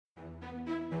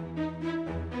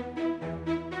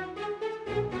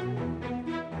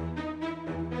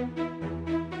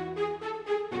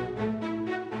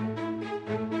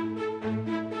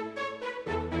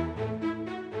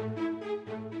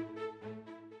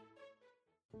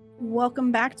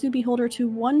Welcome back to Beholder to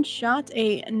One Shot,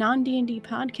 a non-D&D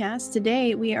podcast.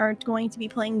 Today we are going to be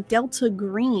playing Delta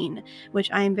Green,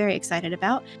 which I am very excited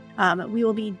about. We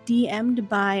will be DM'd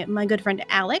by my good friend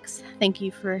Alex. Thank you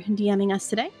for DMing us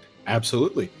today.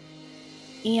 Absolutely.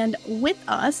 And with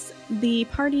us, the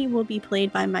party will be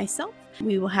played by myself.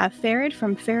 We will have Farad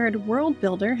from Farad World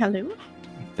Builder. Hello.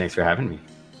 Thanks for having me.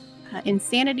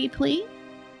 Insanity Plea.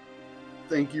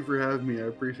 Thank you for having me. I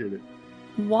appreciate it.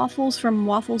 Waffles from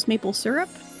Waffles Maple Syrup.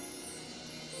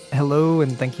 Hello,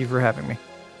 and thank you for having me.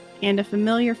 And a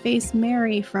familiar face,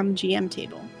 Mary from GM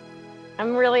Table.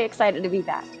 I'm really excited to be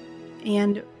back.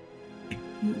 And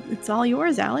it's all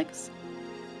yours, Alex.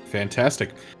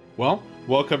 Fantastic. Well,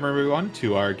 welcome everyone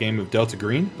to our game of Delta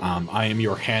Green. I am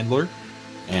your handler,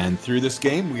 and through this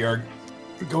game we are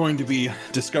going to be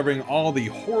discovering all the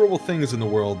horrible things in the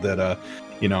world that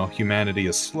humanity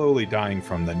is slowly dying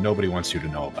from that nobody wants you to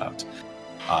know about.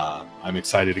 I'm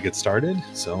excited to get started,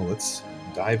 so let's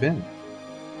dive in.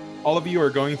 All of you are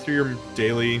going through your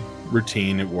daily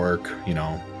routine at work,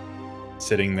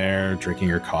 sitting there, drinking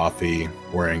your coffee,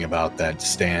 worrying about that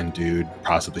stand dude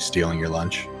possibly stealing your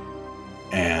lunch.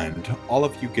 And all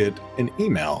of you get an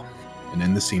email. And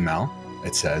in this email,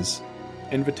 it says,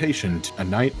 invitation to a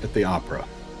night at the opera.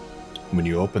 When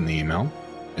you open the email,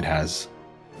 it has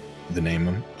the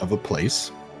name of a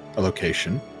place, a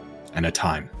location, and a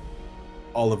time.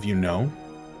 All of you know,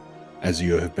 as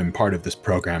you have been part of this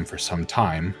program for some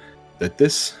time, that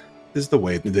this is the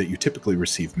way that you typically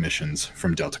receive missions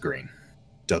from Delta Green.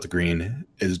 Delta Green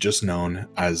is just known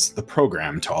as the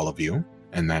program to all of you,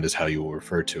 and that is how you will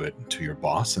refer to it to your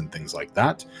boss and things like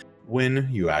that when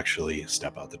you actually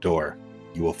step out the door.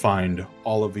 You will find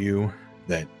all of you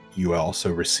that you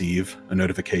also receive a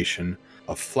notification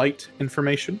of flight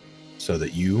information so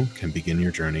that you can begin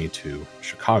your journey to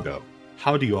Chicago.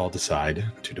 How do you all decide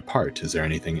to depart? Is there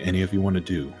anything any of you want to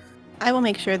do? I will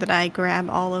make sure that I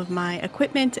grab all of my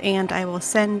equipment, and I will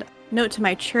send a note to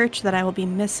my church that I will be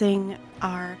missing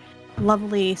our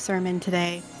lovely sermon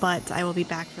today, but I will be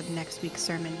back for the next week's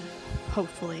sermon,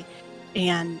 hopefully,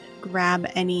 and grab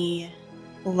any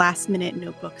last-minute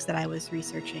notebooks that I was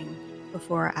researching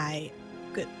before I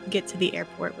get to the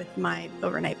airport with my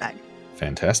overnight bag.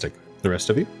 Fantastic. The rest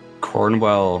of you?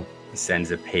 Cornwell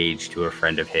sends a page to a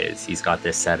friend of his. He's got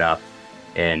this set up,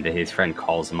 and his friend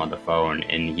calls him on the phone,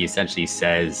 and he essentially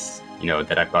says,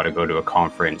 that I've got to go to a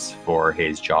conference for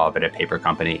his job at a paper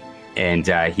company. And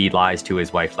he lies to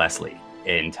his wife, Leslie,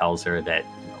 and tells her that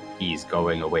he's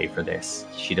going away for this.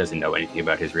 She doesn't know anything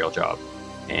about his real job.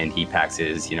 And he packs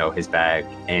his bag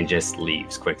and just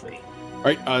leaves quickly. All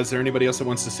right, is there anybody else that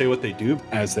wants to say what they do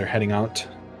as they're heading out?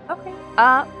 Okay.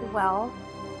 Well,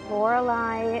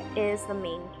 Lorelei is the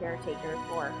main caretaker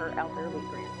for her elderly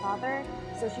grandfather,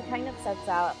 so she kind of sets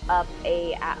up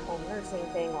a at-home nursing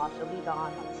thing while she'll be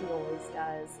gone, like she always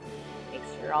does. Makes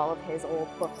sure all of his old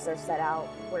books are set out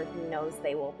where he knows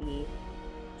they will be,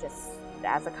 just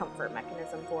as a comfort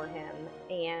mechanism for him.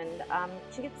 And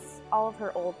she gets all of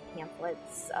her old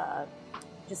pamphlets,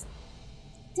 just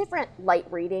different light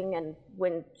reading. And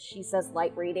when she says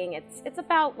light reading, it's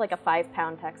about like a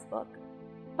 5-pound textbook.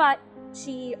 But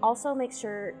she also makes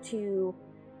sure to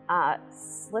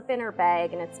slip in her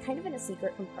bag, and it's kind of in a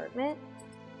secret compartment,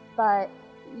 but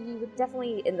you would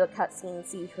definitely in the cutscene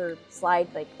see her slide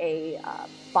like a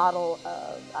bottle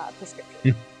of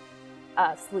prescription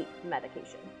sleep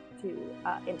medication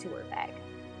into her bag.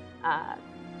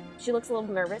 She looks a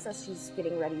little nervous as she's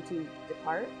getting ready to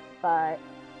depart, but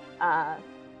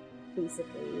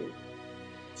basically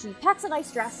she packs a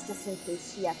nice dress just in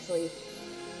case she actually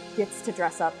gets to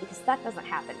dress up, because that doesn't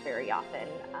happen very often.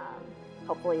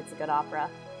 Hopefully it's a good opera.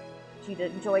 She'd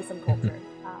enjoy some culture.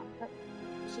 But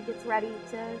she gets ready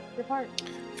to depart.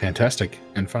 Fantastic.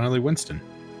 And finally, Winston.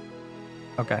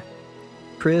 Okay.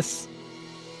 Chris,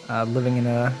 living in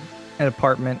an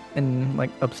apartment in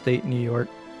upstate New York,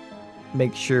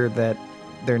 makes sure that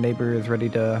their neighbor is ready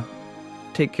to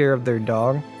take care of their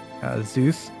dog,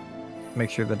 Zeus. Make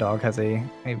sure the dog has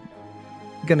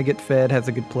gonna get fed, has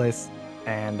a good place,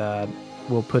 and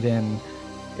we'll put in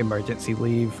emergency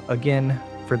leave again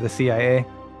for the CIA,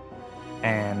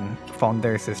 and phone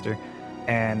their sister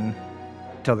and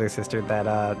tell their sister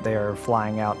that they are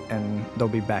flying out and they'll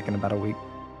be back in about a week.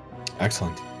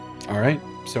 Excellent. All right.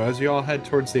 So as you all head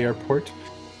towards the airport,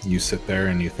 you sit there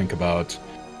and you think about,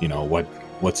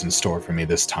 what's in store for me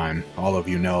this time. All of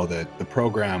you know that the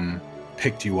program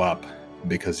picked you up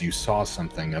because you saw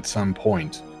something at some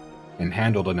point and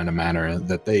handled it in a manner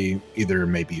that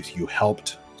maybe you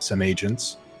helped some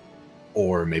agents,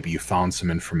 or maybe you found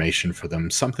some information for them,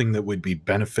 something that would be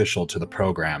beneficial to the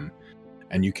program.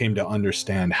 and you came to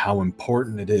understand how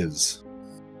important it is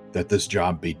that this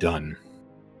job be done.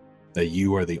 That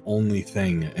you are the only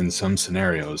thing in some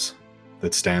scenarios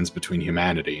that stands between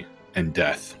humanity and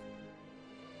death.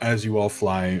 As you all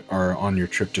are on your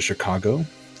trip to Chicago,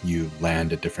 you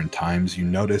land at different times. You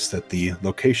notice that the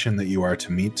location that you are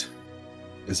to meet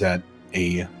is at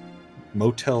a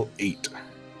Motel 8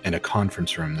 in a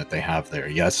conference room that they have there.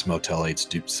 Yes, Motel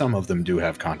 8s some of them do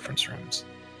have conference rooms.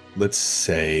 Let's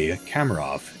say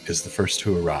Kamarov is the first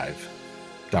to arrive.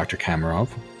 Dr. Kamarov?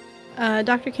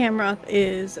 Dr. Kamarov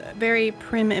is very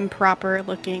prim and proper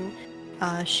looking.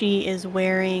 She is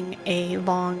wearing a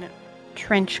long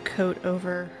trench coat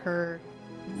over her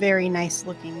very nice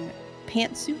looking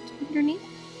pantsuit underneath.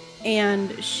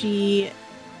 And she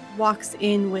walks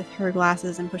in with her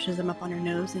glasses and pushes them up on her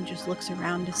nose and just looks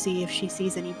around to see if she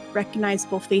sees any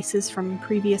recognizable faces from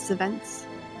previous events.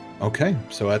 Okay,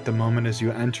 so at the moment as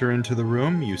you enter into the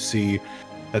room, you see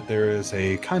that there is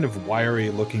a kind of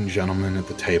wiry-looking gentleman at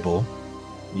the table.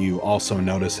 You also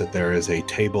notice that there is a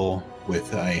table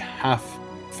with a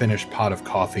half-finished pot of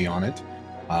coffee on it,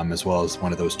 as well as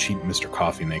one of those cheap Mr.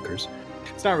 Coffee makers.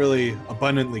 It's not really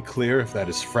abundantly clear if that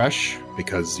is fresh,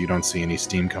 because you don't see any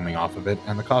steam coming off of it,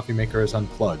 and the coffee maker is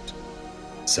unplugged.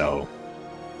 So,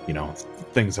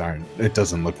 it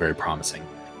doesn't look very promising.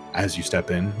 As you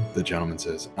step in, the gentleman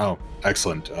says, "Oh,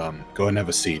 excellent. Go ahead and have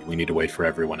a seat. We need to wait for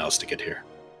everyone else to get here."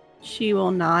 She will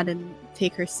nod and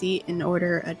take her seat and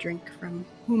order a drink from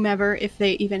whomever, if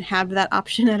they even have that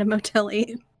option at a Motel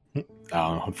 8.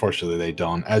 Unfortunately, they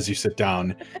don't. As you sit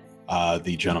down,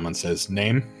 the gentleman says,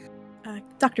 "Name?"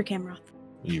 Dr. Kamarov.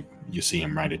 You see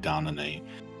him write it down in a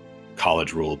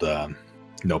college-ruled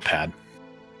notepad.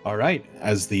 All right.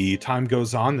 As the time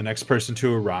goes on, the next person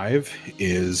to arrive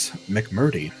is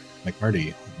McMurdy.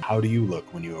 McMurdy, how do you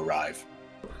look when you arrive?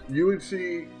 You would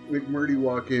see McMurdy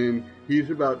walk in.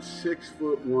 He's about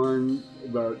 6'1",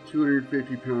 about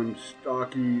 250 pounds,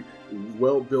 stocky,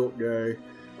 well-built guy,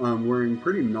 wearing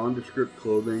pretty nondescript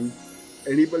clothing.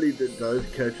 Anybody that does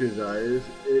catch his eyes,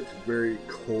 it's very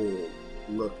cold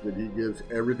look that he gives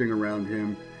everything around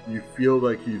him. You feel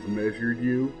like he's measured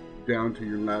you down to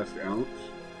your last ounce,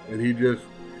 and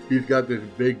he's got this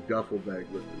big duffel bag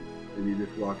with him, and he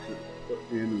just walks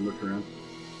in and looks around.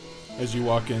 As you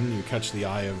walk in, you catch the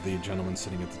eye of the gentleman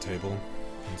sitting at the table.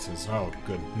 He says, "Oh,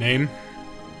 good. Name?"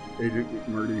 Agent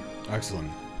McMurdy.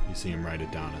 Excellent. You see him write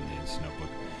it down in his notebook.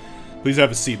 "Please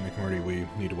have a seat, McMurdy. We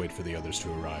need to wait for the others to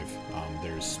arrive.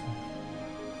 There's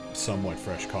somewhat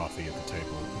fresh coffee at the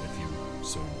table if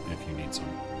you need some."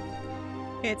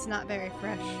 It's not very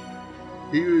fresh.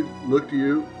 He would look to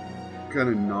you, kind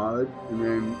of nod, and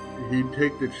then he'd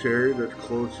take the chair that's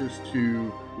closest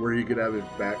to where he could have his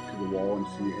back to the wall and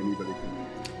see anybody coming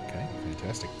in. Okay,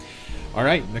 fantastic. All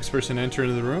right, next person to enter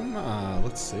into the room,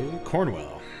 let's say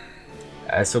Cornwell.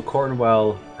 So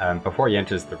Cornwell, before he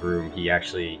enters the room,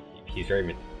 he's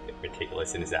very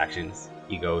meticulous in his actions.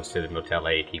 He goes to the Motel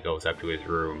 8, he goes up to his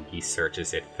room, he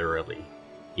searches it thoroughly.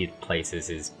 He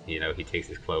places he takes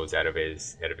his clothes out of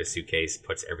his suitcase,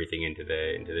 puts everything into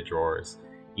the drawers.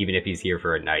 Even if he's here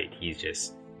for a night, he's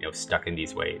just, stuck in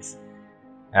these ways.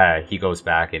 He goes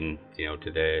back and,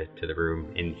 to the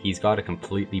room, and he's got a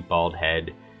completely bald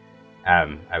head.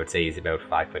 I would say he's about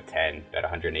 5'10", about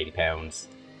 180 pounds.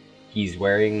 He's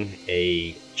wearing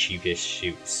a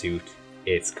cheapish suit.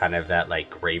 It's kind of that like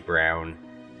gray-brown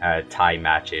tie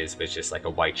matches with just like a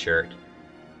white shirt.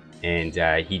 And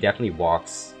he definitely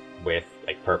walks with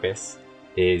like purpose.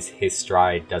 His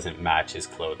stride doesn't match his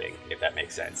clothing, if that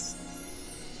makes sense.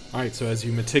 All right, so as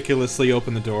you meticulously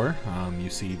open the door, you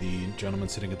see the gentleman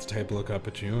sitting at the table look up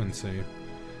at you and say,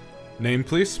 "Name,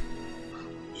 please?"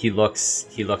 He looks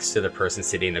to the person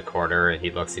sitting in the corner, and he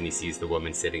looks and he sees the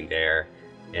woman sitting there.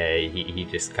 He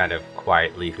just kind of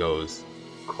quietly goes,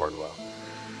 "Cornwell,"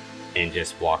 and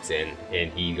just walks in, and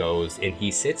he goes and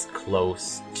he sits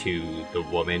close to the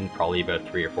woman, probably about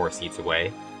 3 or 4 seats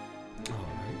away,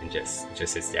 and just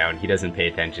sits down. He doesn't pay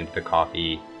attention to the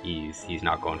coffee. He's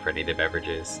not going for any of the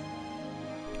beverages.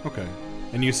 Okay.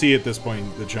 And you see at this point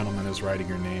the gentleman is writing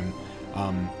your name.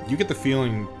 You get the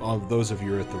feeling of those of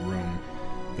you at the room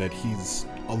that he's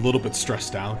a little bit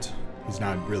stressed out. He's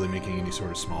not really making any sort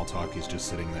of small talk. He's just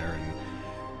sitting there and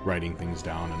writing things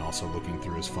down and also looking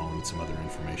through his phone with some other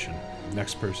information.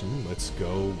 Next person, let's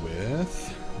go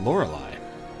with Lorelei.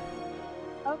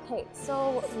 Okay,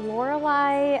 so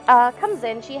Lorelei comes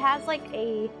in. She has like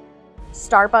a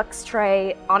Starbucks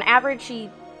tray. On average, she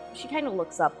kind of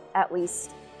looks up, at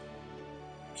least.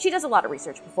 She does a lot of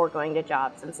research before going to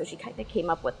jobs, and so she kind of came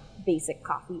up with basic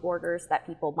coffee orders that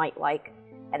people might like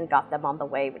and got them on the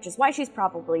way, which is why she's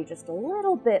probably just a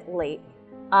little bit late.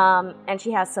 And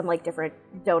she has some like different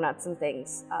donuts and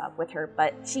things with her,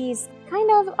 but she's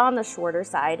kind of on the shorter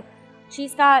side.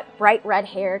 She's got bright red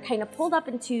hair, kind of pulled up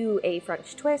into a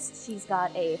French twist. She's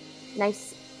got a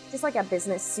nice, just like a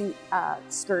business suit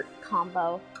skirt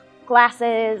combo,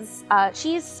 glasses.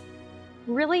 She's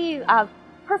really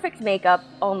perfect makeup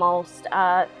almost,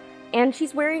 and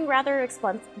she's wearing rather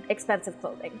expensive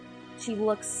clothing. She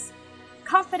looks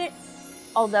confident,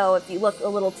 although if you look a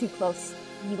little too close,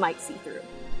 you might see through.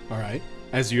 All right.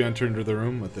 As you enter into the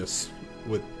room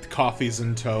with coffees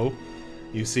in tow,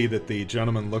 you see that the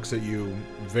gentleman looks at you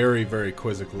very, very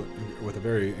quizzically, with a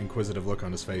very inquisitive look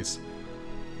on his face.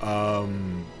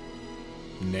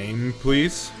 Name,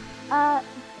 please?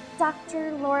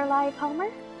 Dr. Lorelei Palmer?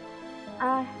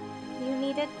 You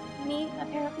needed me,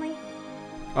 apparently?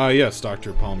 Yes,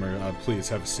 Dr. Palmer. Please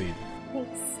have a seat.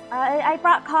 Thanks. I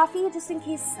brought coffee just in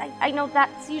case. I know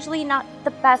that's usually not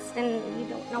the best and you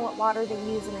don't know what water they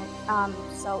use in it.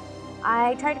 So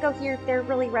I tried to go here. They're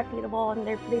really reputable and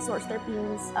they source their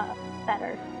beans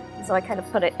better. So I kind of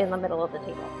put it in the middle of the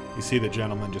table. You see the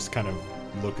gentleman just kind of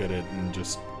look at it and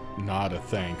just nod a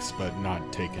thanks, but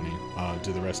not take any.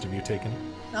 Do the rest of you take any?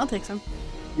 I'll take some.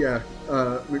 Yeah,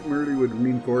 McMurdy would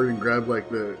lean forward and grab like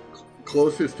the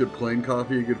closest to plain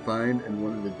coffee you could find and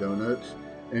one of the donuts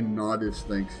and nod his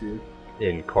thanks to you.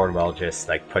 And Cornwell just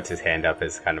like puts his hand up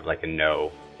as kind of like a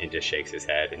no and just shakes his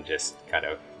head and just kind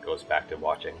of goes back to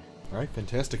watching. All right,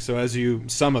 fantastic. So as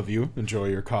some of you enjoy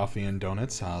your coffee and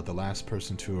donuts, the last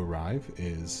person to arrive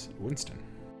is Winston.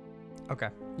 Okay.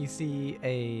 You see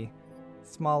a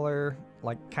smaller,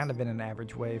 like kind of in an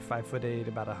average way, 5'8",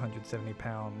 about 170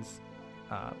 pounds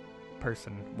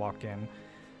person walk in.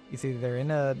 You see they're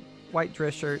in a white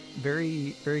dress shirt,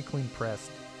 very, very clean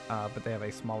pressed, but they have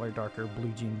a smaller, darker blue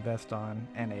jean vest on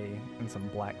and some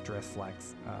black dress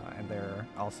slacks, and they're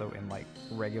also in like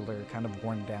regular kind of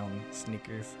worn down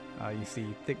sneakers. You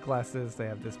see thick glasses. They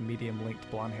have this medium length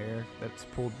blonde hair that's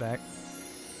pulled back,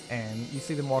 and you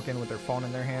see them walk in with their phone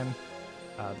in their hand.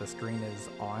 The screen is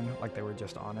on, like they were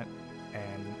just on it,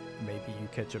 and maybe you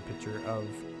catch a picture of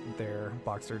their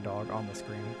boxer dog on the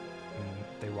screen, and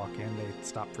they walk in, they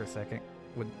stop for a second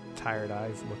with tired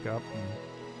eyes, look up, and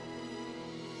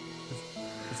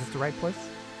is this the right place?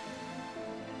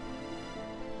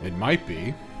 It might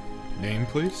be. Name,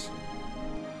 please?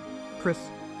 Chris.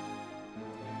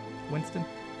 Winston.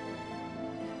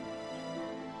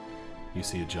 You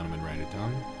see a gentleman write it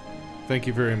down. Thank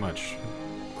you very much,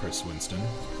 Chris Winston.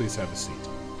 Please have a seat.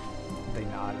 They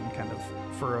nod and kind of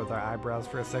furrow their eyebrows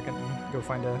for a second and go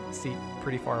find a seat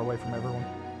pretty far away from everyone.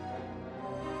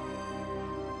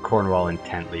 Cornwall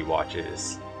intently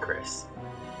watches Chris.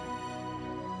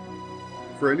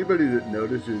 For anybody that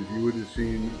notices, you would have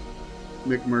seen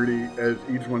McMurdy, as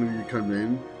each one of you come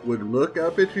in, would look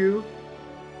up at you,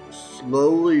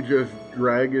 slowly just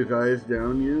drag his eyes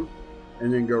down you,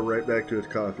 and then go right back to his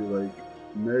coffee, like,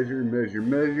 measure, measure,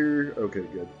 measure. Okay,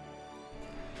 good.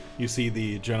 You see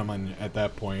the gentleman at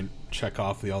that point check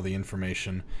off all the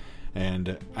information,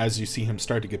 and as you see him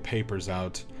start to get papers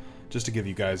out, just to give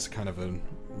you guys kind of a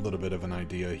little bit of an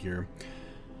idea here,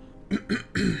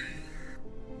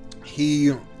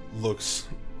 he looks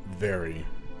very,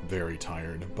 very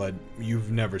tired, but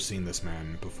you've never seen this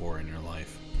man before in your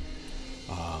life.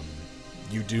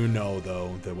 You do know,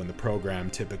 though, that when the program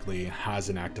typically has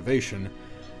an activation,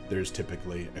 there's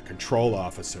typically a control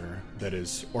officer that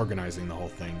is organizing the whole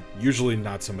thing. Usually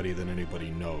not somebody that anybody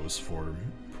knows for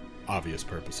obvious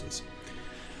purposes.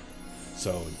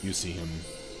 So you see him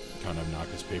kind of knock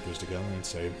his papers together and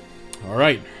say, all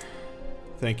right,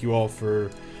 thank you all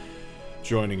for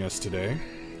joining us today.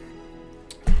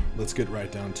 Let's get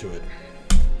right down to it.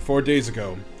 4 days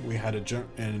ago, we had a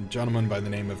gentleman by the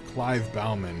name of Clive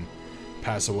Bauman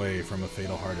pass away from a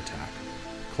fatal heart attack.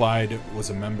 Clyde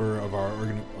was a member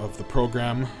of the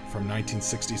program from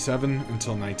 1967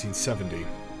 until 1970.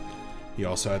 He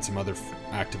also had some other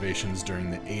activations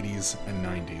during the 80s and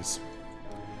 90s.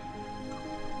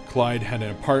 Clyde had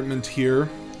an apartment here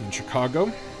in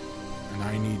Chicago, and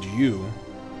I need you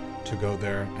to go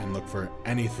there and look for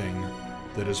anything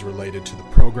that is related to the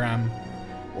program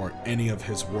or any of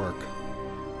his work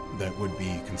that would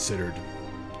be considered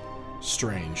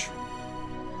strange.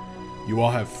 You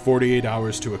all have 48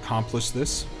 hours to accomplish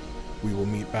this. We will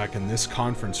meet back in this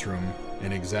conference room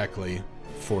in exactly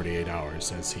 48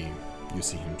 hours as you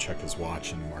see him check his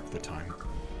watch and mark the time.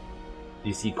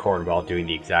 You see Cornwall doing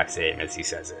the exact same as he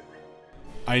says it.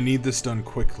 I need this done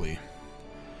quickly.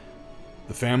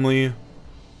 The family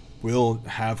will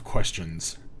have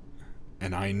questions,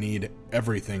 and I need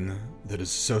everything that is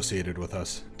associated with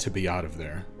us to be out of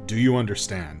there. Do you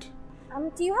understand?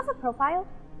 Do you have a profile?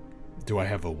 Do I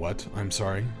have a what? I'm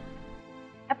sorry.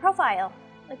 A profile.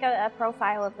 Like a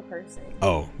profile of the person.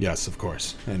 Oh, yes, of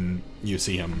course. And you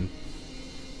see him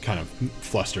kind of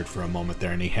flustered for a moment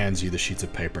there, and he hands you the sheets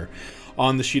of paper.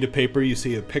 On the sheet of paper, you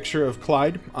see a picture of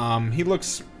Clyde.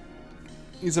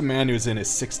 He's a man who's in his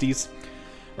 60s.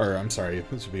 Or, I'm sorry,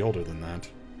 this would be older than that.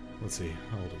 Let's see,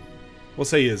 how old? We'll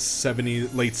say his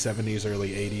late 70s,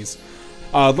 early 80s.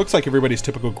 Looks like everybody's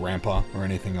typical grandpa or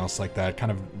anything else like that.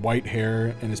 Kind of white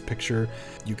hair in his picture.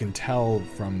 You can tell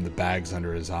from the bags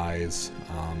under his eyes.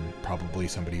 Probably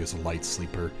somebody who's a light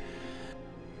sleeper.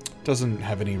 Doesn't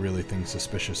have any really thing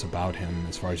suspicious about him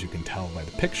as far as you can tell by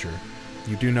the picture.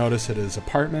 You do notice that his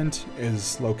apartment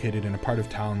is located in a part of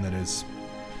town that is,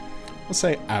 we'll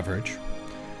say, average.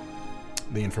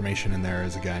 The information in there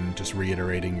is, again, just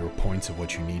reiterating your points of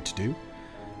what you need to do.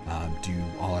 Do you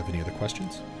all have any other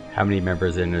questions? How many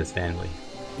members in his family?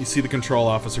 You see the control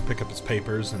officer pick up his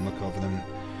papers and look over them.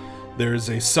 There's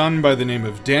a son by the name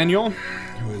of Daniel,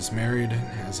 who is married and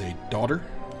has a daughter.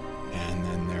 And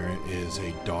then there is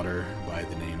a daughter by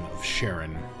the name of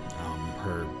Sharon.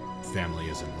 Her family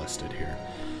is enlisted here.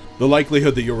 The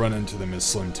likelihood that you'll run into them is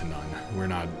slim to none. We're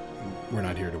not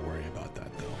here to worry about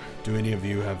that, though. Do any of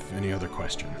you have any other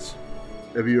questions?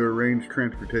 Have you arranged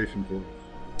transportation for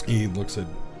us? He looks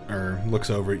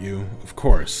over at you, of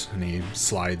course, and he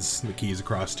slides the keys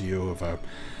across to you of a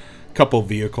couple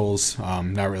vehicles.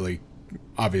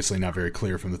 Obviously not very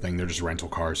clear from the thing. They're just rental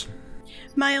cars.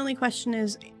 My only question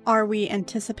is, are we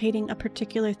anticipating a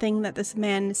particular thing that this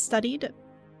man studied,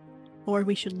 or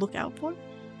we should look out for?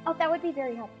 Oh, that would be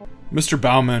very helpful. Mr.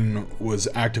 Bauman was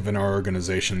active in our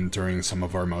organization during some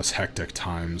of our most hectic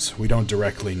times. We don't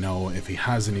directly know if he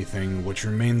has anything. What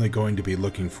you're mainly going to be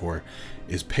looking for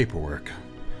is paperwork.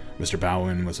 Mr.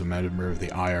 Bauman was a member of the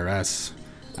IRS.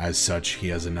 As such, he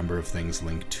has a number of things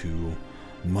linked to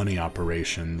money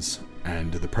operations,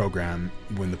 and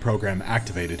when the program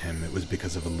activated him, it was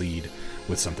because of a lead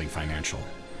with something financial.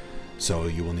 So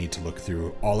you will need to look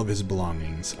through all of his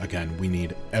belongings. Again, we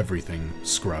need everything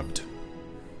scrubbed.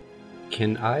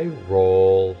 Can I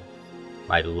roll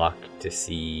my luck to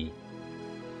see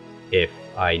if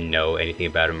I know anything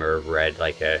about him or read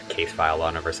like a case file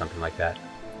on him or something like that?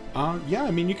 Yeah,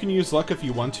 I mean, you can use luck if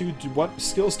you want to. What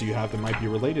skills do you have that might be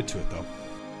related to it, though?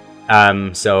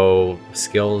 So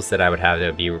skills that I would have that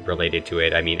would be related to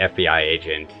it. I mean, FBI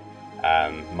agent.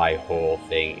 My whole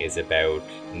thing is about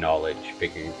knowledge,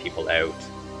 figuring people out.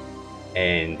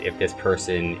 And if this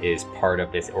person is part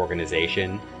of this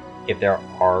organization, if there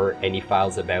are any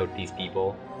files about these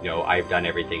people, I've done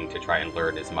everything to try and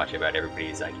learn as much about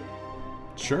everybody as I can.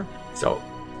 Sure. So,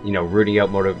 rooting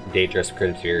out dangerous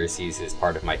conspiracies is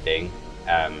part of my thing.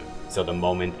 So the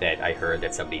moment that I heard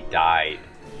that somebody died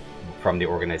from the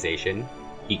organization,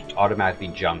 he automatically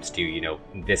jumps to,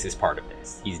 this is part of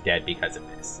this. He's dead because of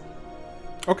this.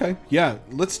 Okay, yeah,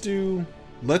 let's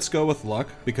go with luck,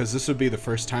 because this would be the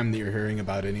first time that you're hearing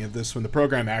about any of this. When the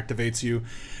program activates you,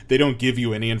 they don't give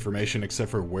you any information except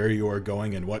for where you are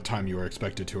going and what time you are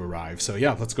expected to arrive. So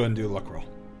yeah, let's go ahead and do a luck roll.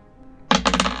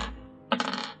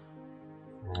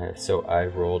 So I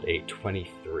rolled a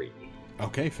 23.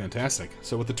 Okay, fantastic.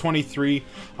 So with the 23,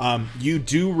 you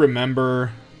do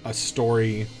remember a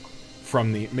story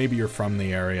maybe you're from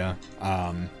the area,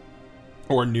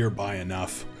 or nearby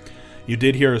enough. You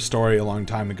did hear a story a long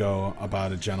time ago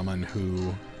about a gentleman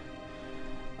who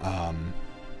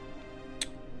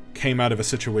came out of a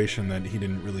situation that he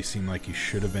didn't really seem like he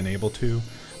should have been able to.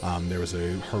 There was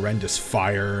a horrendous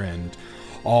fire and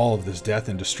all of this death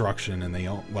and destruction, and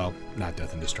not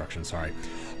death and destruction, sorry.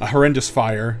 A horrendous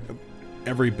fire.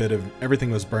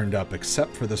 Everything was burned up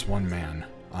except for this one man.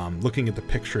 Looking at the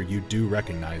picture, you do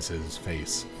recognize his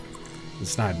face.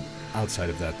 It's not, outside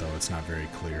of that though, it's not very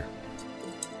clear.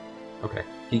 Okay.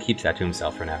 He keeps that to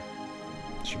himself for now.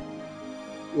 Sure.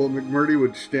 Well, McMurdy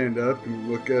would stand up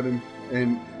and look at him,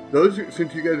 and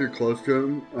since you guys are close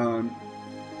to him,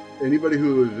 anybody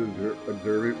who is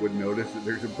observant would notice that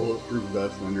there's a bulletproof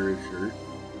vest under his shirt,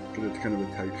 because it's kind of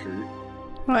a tight shirt.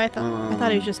 Oh, I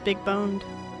thought he was just big boned.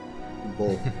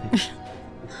 Both.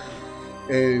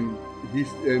 And he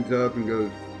stands up and goes,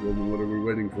 "Well, then what are we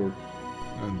waiting for?"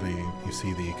 And you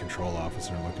see the control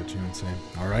officer look at you and say,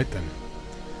 "All right then.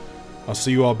 I'll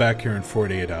see you all back here in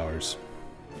 48 hours.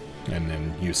 And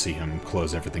then you see him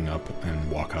close everything up and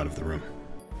walk out of the room.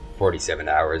 47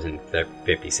 hours and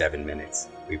 57 minutes.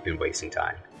 We've been wasting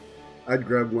time. I'd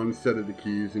grab one set of the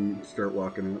keys and start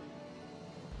walking out.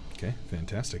 Okay,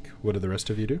 fantastic. What do the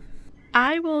rest of you do?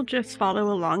 I will just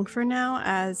follow along for now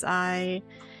as I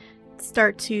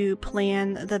start to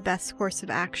plan the best course of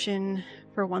action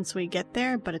for once we get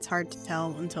there, but it's hard to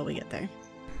tell until we get there.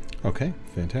 Okay,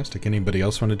 fantastic. Anybody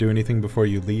else want to do anything before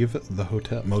you leave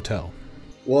the motel?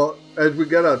 Well, as we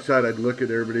got outside, I'd look at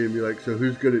everybody and be like, so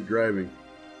who's good at driving?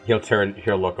 He'll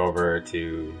look over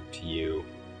to you.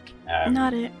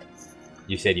 Not it.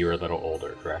 You said you were a little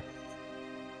older, correct?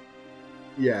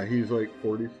 Yeah, he's like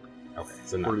 40s. Okay,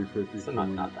 so not 40s, 50s. so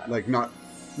not that. Like no,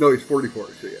 he's 44,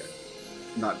 so yeah.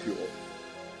 Not too old.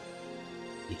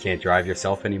 You can't drive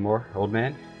yourself anymore, old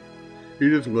man? He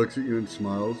just looks at you and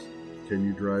smiles. Can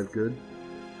you drive good?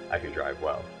 I can drive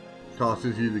well.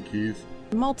 Tosses you the keys.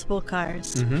 Multiple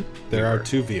cars. Mm-hmm. There are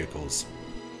 2 vehicles.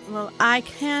 Well, I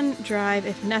can drive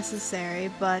if necessary,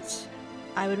 but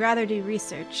I would rather do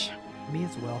research. Me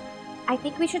as well. I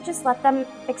think we should just let them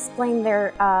explain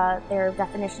their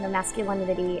definition of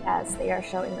masculinity as they are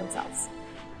showing themselves.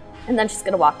 And then she's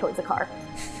gonna walk towards the car.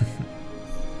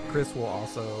 Chris will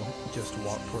also just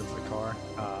walk towards the car,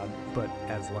 but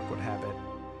as luck would have it,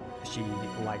 she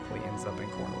likely ends up in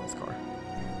Cornwall's car.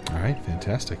 All right,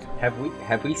 fantastic. Have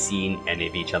we seen any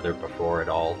of each other before at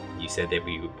all? You said that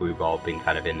we've all been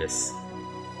kind of in this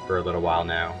for a little while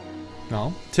now.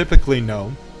 No, typically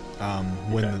no.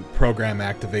 When the program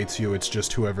activates you, it's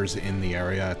just whoever's in the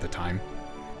area at the time.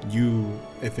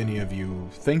 If any of you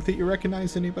think that you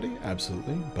recognize anybody,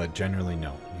 absolutely, but generally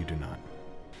no, you do not.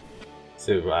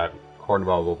 So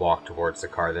Cornwall will walk towards the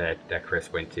car that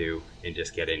Chris went to and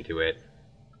just get into it.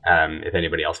 If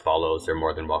anybody else follows, they're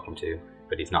more than welcome to,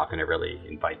 but he's not going to really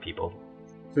invite people.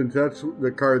 Since that's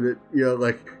the car that,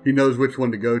 like, he knows which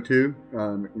one to go to,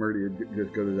 McMurdy would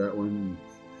just go to that one.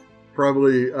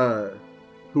 Probably,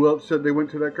 who else said they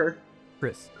went to that car?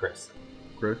 Chris. Chris?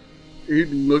 He'd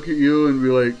look at you and be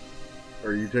like,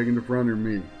 are you taking the front or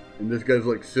me? And this guy's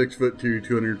like 6'2",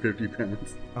 250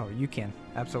 pounds. Oh, you can.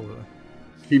 Absolutely.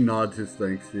 He nods his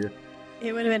thanks to you.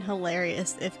 It would have been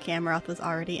hilarious if Kamroth was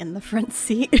already in the front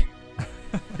seat.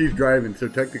 He's driving, so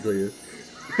technically it.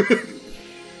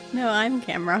 No, I'm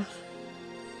Kamroth.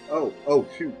 Oh,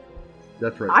 shoot.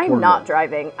 That's right. I'm Cornwall. not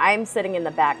driving. I'm sitting in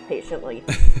the back patiently.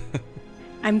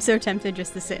 I'm so tempted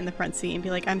just to sit in the front seat and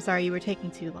be like, I'm sorry, you were taking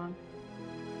too long.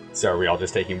 So are we all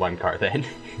just taking one car then?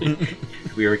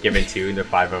 We were given 2, and the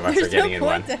 5 of us There's are getting no in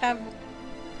one. point to have.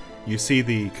 You see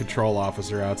the control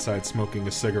officer outside smoking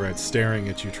a cigarette, staring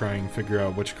at you, trying to figure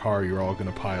out which car you're all going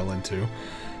to pile into.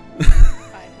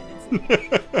 5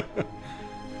 minutes.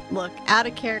 Look, out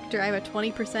of character, I have a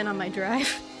 20% on my drive.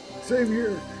 Same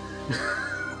here.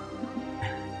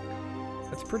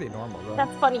 That's pretty normal, though.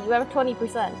 That's funny. You have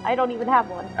 20%. I don't even have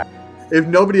one. If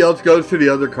nobody else goes to the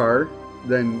other car,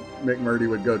 then McMurdy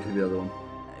would go to the other one.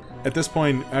 At this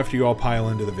point, after you all pile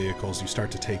into the vehicles, you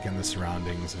start to take in the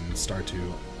surroundings and it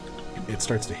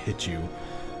starts to hit you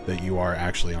that you are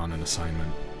actually on an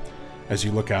assignment. As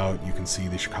you look out, you can see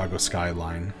the Chicago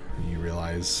skyline, and you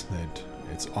realize that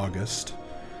it's August,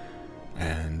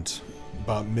 and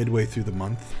about midway through the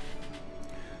month,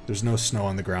 there's no snow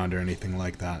on the ground or anything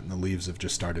like that, and the leaves have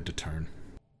just started to turn.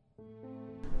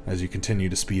 As you continue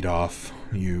to speed off,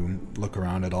 you look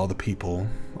around at all the people,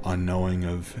 unknowing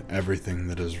of everything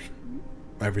that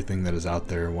is out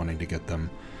there, wanting to get them,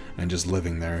 and just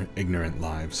living their ignorant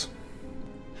lives.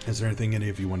 Is there anything any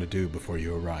of you want to do before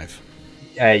you arrive?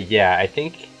 Yeah, I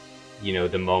think,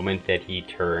 the moment that he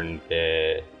turned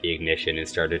the ignition and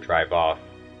started to drive off,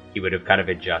 he would have kind of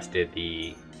adjusted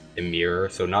the mirror,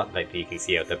 so not like that you can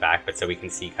see out the back, but so we can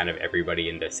see kind of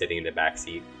everybody sitting in the back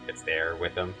seat that's there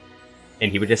with him.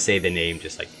 And he would just say the name,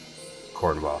 just like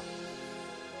Cornwall,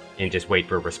 and just wait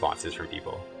for responses from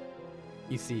people.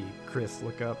 You see Chris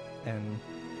look up, and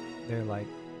they're like,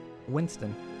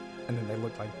 Winston. And then they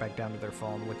look like back down to their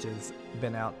phone, which has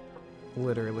been out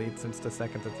literally since the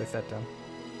second that they sat down.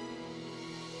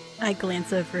 I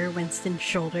glance over Winston's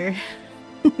shoulder.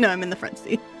 No, I'm in the front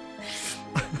seat.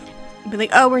 Be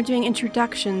like, oh, we're doing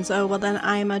introductions. Oh, well then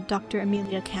I'm a Dr.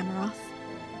 Amelia Kamroth.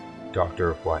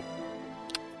 Doctor of what?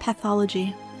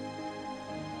 Pathology.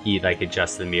 He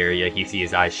adjusts the mirror. You see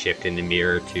his eyes shift in the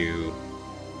mirror to.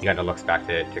 He kind of looks back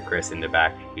to Chris in the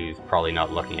back, who's probably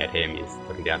not looking at him. He's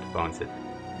looking down at the phone and said,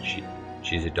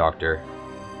 She's a doctor.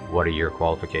 What are your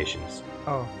qualifications?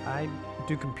 Oh, I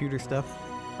do computer stuff.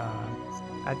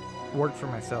 I work for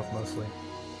myself mostly.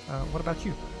 What about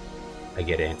you? I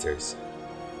get answers.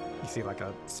 You see like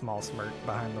a small smirk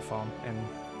behind the phone, and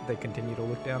they continue to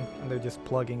look down, and they're just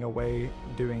plugging away,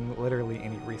 doing literally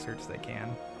any research they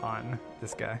can on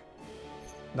this guy.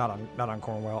 Not on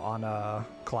Cornwall, on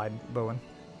Clyde Bowen.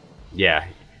 Yeah.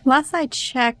 Last I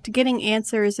checked, getting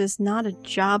answers is not a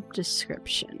job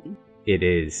description. It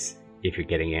is, if you're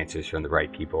getting answers from the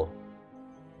right people.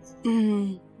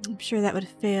 I'm sure that would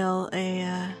fail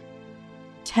a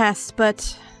test,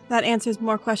 but That answers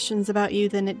more questions about you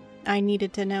than I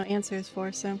needed to know answers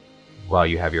for, so... While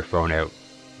you have your phone out,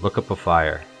 look up a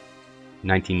fire.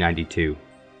 1992.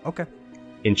 Okay.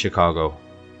 In Chicago.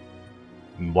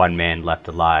 One man left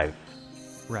alive.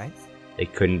 Right. They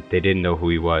didn't know who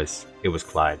he was. It was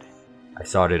Clyde. I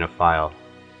saw it in a file.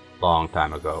 Long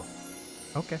time ago.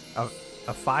 Okay.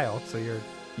 A file, so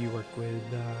you work with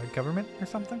government or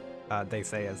something? They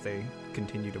say as they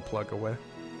continue to plug away.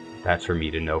 That's for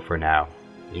me to know for now.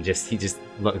 He just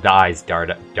look. The eyes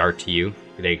dart to you.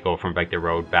 They go from like the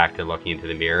road back to looking into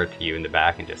the mirror to you in the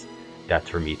back, and just that's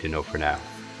for me to know for now.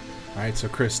 All right, so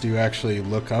Chris, do you actually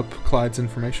look up Clyde's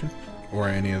information or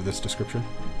any of this description?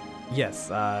 Yes,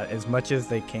 as much as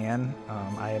they can.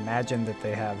 I imagine that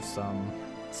they have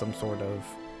some sort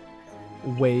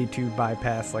of way to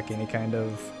bypass like any kind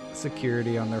of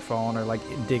security on their phone, or like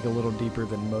dig a little deeper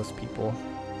than most people.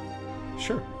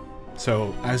 Sure.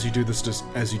 So as you do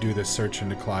this search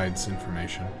into Clyde's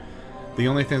information, the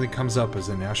only thing that comes up is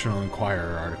a National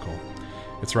Enquirer article.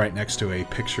 It's right next to a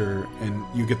picture, and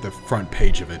you get the front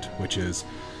page of it, which is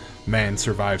 "Man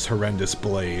survives horrendous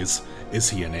blaze. Is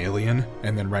he an alien?"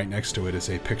 And then right next to it is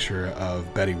a picture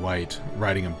of Betty White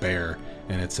riding a bear,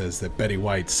 and it says that Betty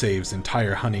White saves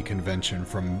entire honey convention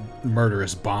from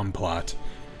murderous bomb plot.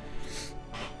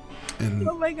 And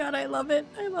Oh my god, I love it.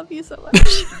 I love you so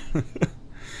much.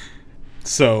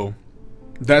 so,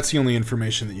 that's the only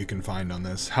information that you can find on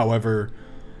this. However,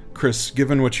 Chris,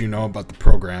 given what you know about the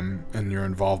program and your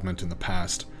involvement in the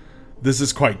past, this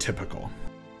is quite typical.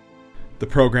 The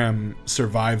program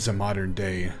survives a modern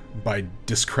day by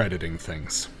discrediting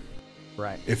things.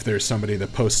 Right. If there's somebody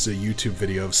that posts a YouTube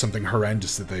video of something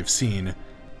horrendous that they've seen,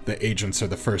 the agents are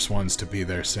the first ones to be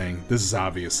there saying, "This is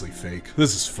obviously fake.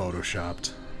 This is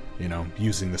photoshopped."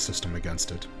 Using the system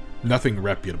against it. Nothing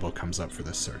reputable comes up for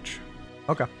this search.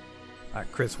 Okay.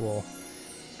 Chris will,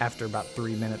 after about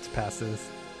 3 minutes passes,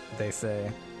 they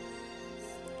say,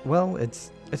 "Well,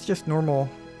 it's just normal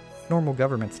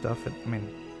government stuff.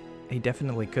 He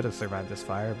definitely could have survived this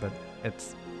fire, but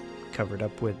it's covered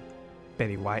up with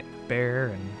Betty White, bear,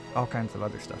 and all kinds of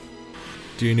other stuff."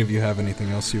 Do any of you have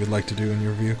anything else you would like to do in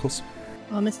your vehicles?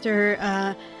 Well,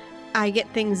 Mr. I get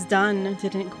things done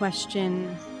didn't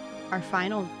question our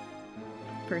final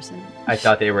person. I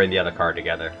thought they were in the other car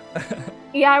together.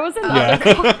 Yeah, I was in the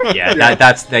other car. Yeah,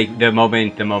 that's like the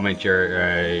moment your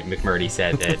McMurdy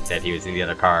said that he was in the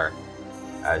other car.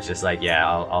 I was just like, yeah,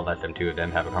 I'll let them two of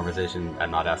them have a conversation.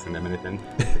 I'm not asking them anything.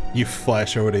 You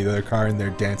flash over to the other car and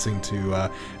they're dancing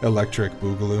to Electric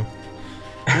Boogaloo.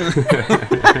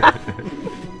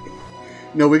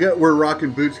 No, we're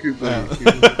rocking Boot Scoop.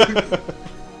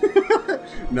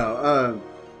 No,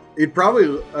 it probably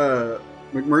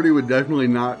McMurdy would definitely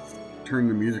not turn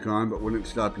the music on, but wouldn't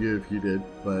stop you if you did.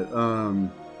 But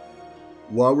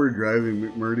while we're driving,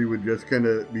 McMurdy would just kind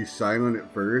of be silent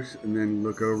at first and then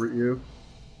look over at you.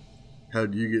 How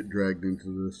do you get dragged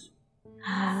into this?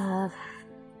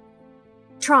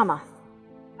 Trauma.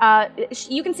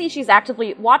 You can see she's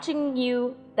actively watching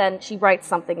you, then she writes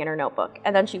something in her notebook,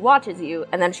 and then she watches you,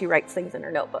 and then she writes things in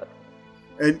her notebook.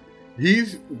 And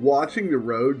he's watching the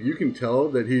road. You can tell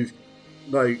that he's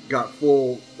like got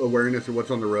full awareness of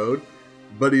what's on the road,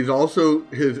 but he's also,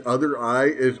 his other eye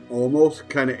is almost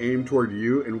kind of aimed toward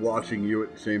you and watching you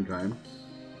at the same time.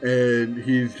 And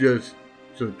he's just,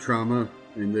 so trauma,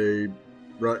 and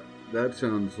that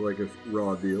sounds like a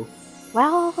raw deal.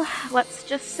 Well, let's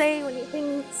just say when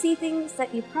you see things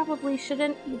that you probably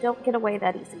shouldn't, you don't get away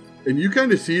that easy. And you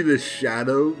kind of see this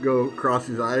shadow go across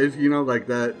his eyes, like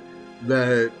that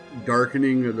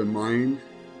darkening of the mind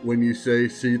when you see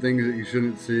things that you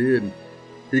shouldn't see, and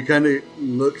he kind of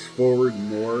looks forward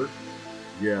more.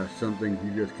 Yeah, something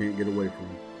you just can't get away from.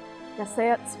 Guess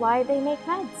that's why they make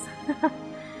meds.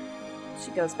 She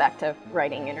goes back to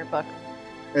writing in her book.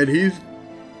 And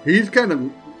he's kind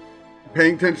of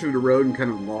paying attention to the road and kind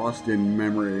of lost in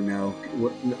memory now.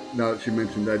 Now that she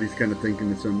mentioned that, he's kind of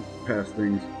thinking of some past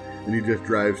things, and he just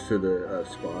drives to the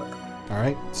spot. All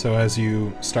right, so as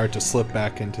you start to slip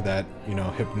back into that,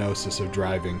 hypnosis of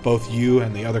driving, both you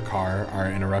and the other car are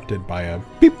interrupted by a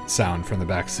beep sound from the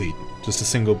back seat. Just a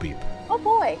single beep. Oh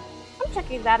boy, I'm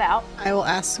checking that out. I will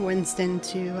ask Winston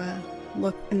to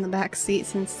look in the back seat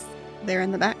since they're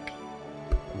in the back.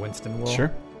 Winston will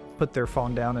Sure. put their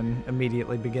phone down and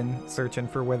immediately begin searching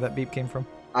for where that beep came from.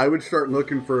 I would start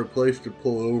looking for a place to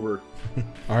pull over.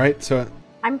 All right, so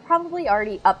I'm probably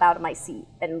already up out of my seat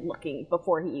and looking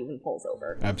before he even pulls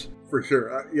over. For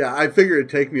sure. Yeah, I figure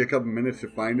it'd take me a couple minutes to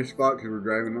find a spot because we're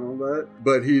driving and all that.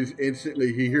 But he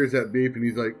hears that beep and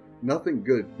he's like, nothing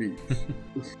good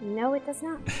beeps. No, it does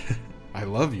not. I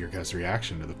love your guys'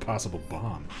 reaction to the possible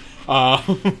bomb.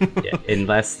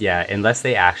 Unless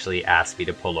they actually ask me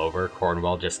to pull over,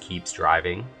 Cornwell just keeps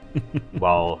driving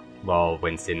while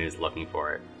Winston is looking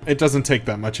for it. It doesn't take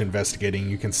that much investigating.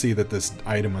 You can see that this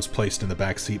item was placed in the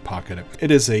back seat pocket.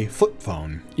 It is a flip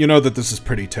phone. You know that this is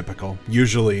pretty typical.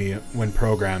 Usually when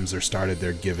programs are started,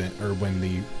 they're given, or when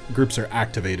the groups are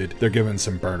activated, they're given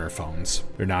some burner phones.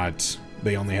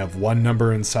 They only have one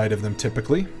number inside of them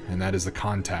typically, and that is the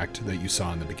contact that you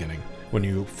saw in the beginning. When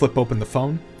you flip open the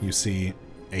phone, you see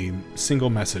a single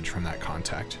message from that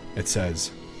contact. It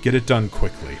says, "Get it done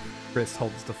quickly." Chris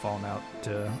holds the phone out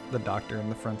to the doctor in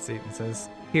the front seat and says,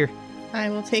 "Here." I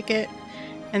will take it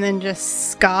and then just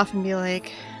scoff and be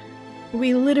like,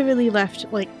 we literally left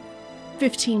like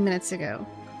 15 minutes ago.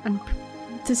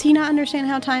 Does he not understand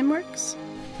how time works?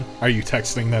 Are you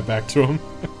texting that back to him?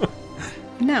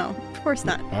 No, of course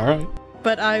not. All right.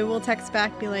 But I will text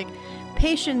back, be like,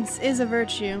 patience is a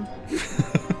virtue.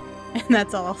 And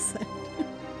that's all I'll say.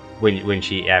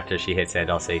 After she hits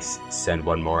send, I'll say send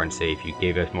one more and say, if you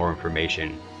gave us more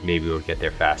information, maybe we'll get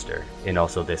there faster. And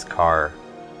also, this car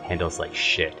handles like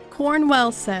shit.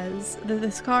 Cornwell says that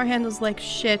this car handles like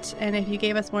shit, and if you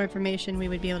gave us more information, we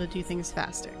would be able to do things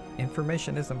faster.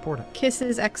 Information is important.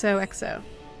 Kisses XOXO.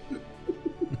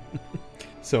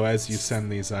 So as you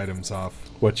send these items off,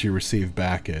 what you receive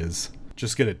back is,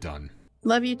 just get it done.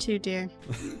 Love you too, dear.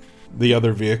 The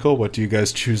other vehicle, what do you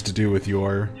guys choose to do with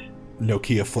your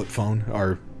Nokia flip phone?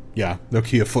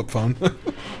 Nokia flip phone.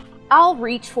 I'll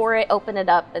reach for it, open it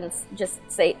up, and just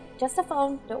say, just a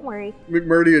phone, don't worry.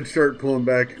 McMurdy would start pulling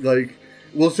back,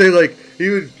 we'll say, he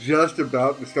was just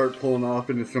about to start pulling off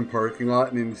into some parking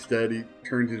lot, and instead he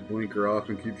turns his blinker off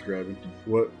and keeps driving.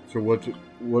 What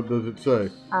does it say?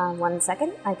 1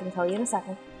 second, I can tell you in a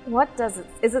second. What does it,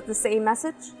 is it the same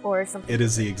message, or something? It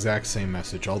is the exact same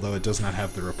message, although it does not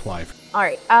have the reply.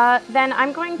 Alright, then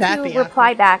I'm going That'd to be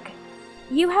reply awkward. back.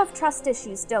 You have trust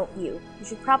issues, don't you? You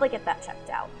should probably get that checked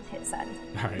out. Hit send.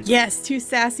 All right. Yes, two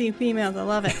sassy females. I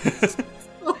love it.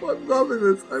 Oh, I'm loving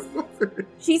this. I'm loving it.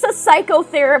 She's a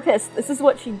psychotherapist. This is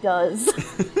what she does.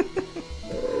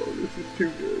 Oh, this is too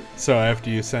good. So after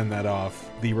you send that off,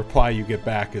 the reply you get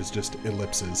back is just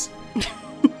ellipses.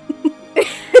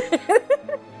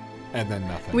 And then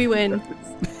nothing. We win.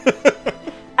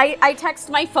 I text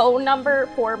my phone number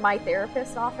for my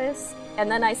therapist office,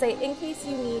 and then I say, in case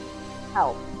you need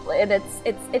help. And it's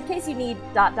in case you need ...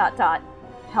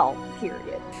 help,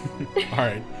 period. All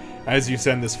right. As you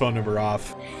send this phone number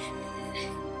off,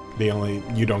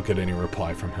 you don't get any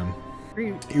reply from him.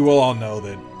 Rude. You will all know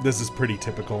that this is pretty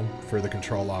typical for the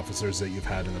control officers that you've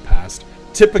had in the past.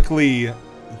 Typically,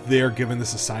 they're given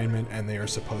this assignment and they are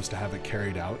supposed to have it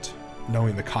carried out,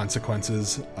 knowing the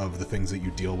consequences of the things that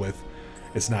you deal with.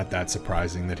 It's not that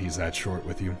surprising that he's that short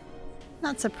with you.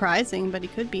 Not surprising, but he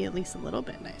could be at least a little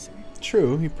bit nicer.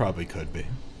 True, he probably could be.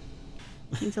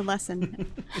 Needs a lesson.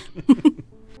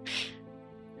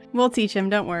 We'll teach him,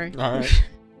 don't worry. All right.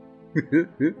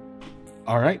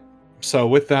 All right. So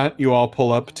with that, you all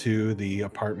pull up to the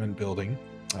apartment building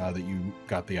that you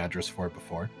got the address for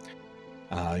before.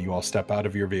 You all step out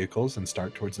of your vehicles and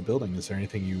start towards the building. Is there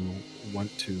anything you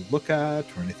want to look at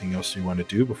or anything else you want to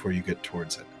do before you get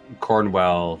towards it?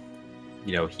 Cornwell,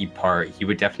 he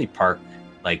would definitely park,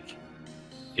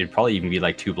 it'd probably even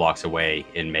be 2 blocks away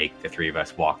and make the three of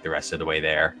us walk the rest of the way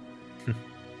there.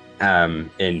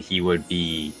 And he would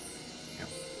be,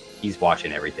 he's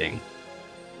watching everything.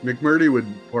 McMurdy would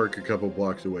park a couple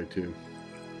blocks away too.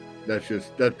 That's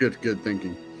just good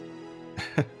thinking.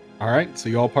 All right, so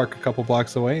you all park a couple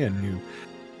blocks away and you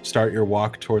start your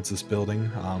walk towards this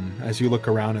building. As you look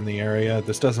around in the area,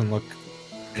 this doesn't look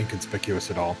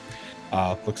inconspicuous at all.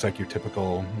 Looks like your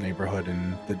typical neighborhood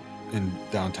in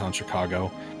downtown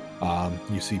Chicago.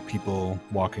 You see people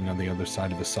walking on the other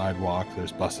side of the sidewalk.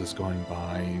 There's buses going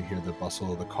by. You hear the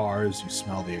bustle of the cars. You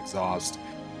smell the exhaust.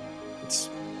 It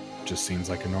just seems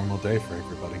like a normal day for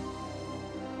everybody.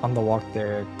 On the walk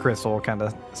there, Chris will kind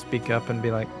of speak up and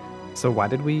be like, so why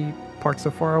did we park so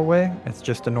far away? It's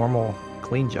just a normal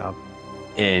clean job.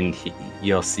 And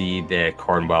you'll see that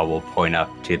Cornwell will point up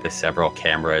to the several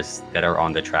cameras that are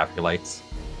on the traffic lights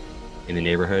in the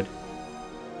neighborhood.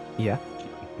 Yeah.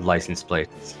 License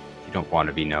plates. You don't want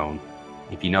to be known.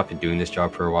 Have you not been doing this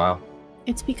job for a while?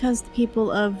 It's because the people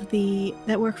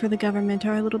that work for the government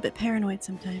are a little bit paranoid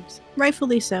sometimes.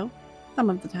 Rightfully so, some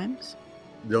of the times.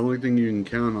 The only thing you can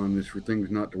count on is for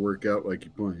things not to work out like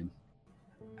you planned.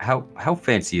 How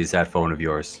fancy is that phone of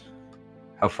yours?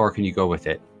 How far can you go with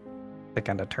it? They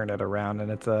kind of turn it around,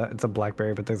 and it's a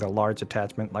BlackBerry, but there's a large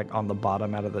attachment on the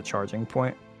bottom out of the charging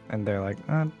point, and they're like,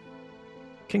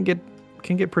 can get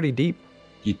can get pretty deep.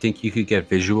 You think you could get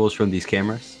visuals from these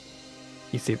cameras?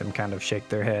 You see them kind of shake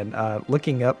their head.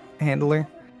 Looking up, handler.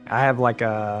 I have like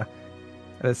a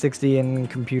 60 in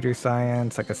computer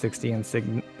science, like a 60 in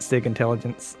sig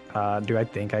intelligence. Do I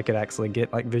think I could actually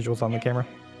get like visuals on the camera?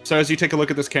 So as you take a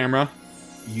look at this camera,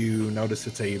 you notice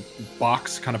it's a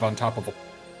box kind of on top of a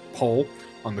pole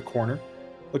on the corner.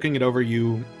 Looking it over,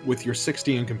 you, with your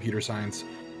 60 in computer science,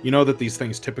 you know that these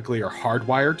things typically are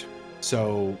hardwired,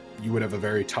 so you would have a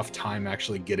very tough time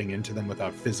actually getting into them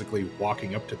without physically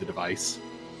walking up to the device.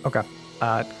 Okay.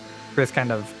 Chris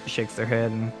kind of shakes their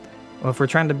head and, well, if we're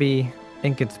trying to be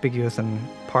inconspicuous and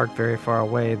park very far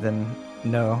away, then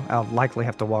no, I'll likely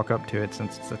have to walk up to it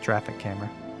since it's a traffic camera.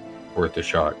 Worth a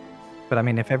shot. But I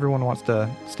mean, if everyone wants to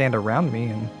stand around me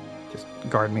and just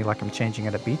guard me like I'm changing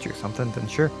at a beach or something, then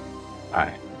sure.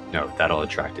 No, that'll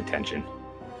attract attention.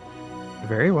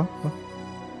 Very well.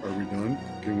 Are we done?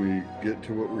 Can we get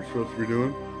to what we're supposed to be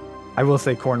doing? I will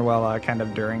say, Cornwell, kind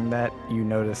of during that, you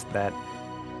noticed that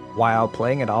while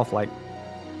playing it off like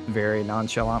very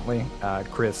nonchalantly,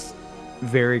 Chris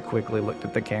very quickly looked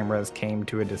at the cameras, came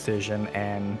to a decision,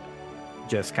 and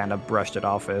just kind of brushed it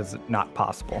off as not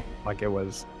possible. Like it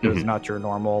was not your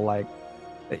normal, like,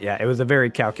 yeah, it was a very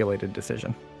calculated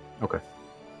decision. Okay.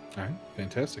 All right,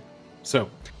 fantastic.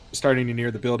 So, starting to near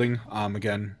the building,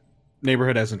 again,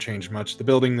 neighborhood hasn't changed much. The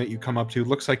building that you come up to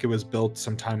looks like it was built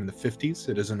sometime in the 50s.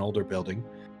 It is an older building.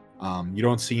 You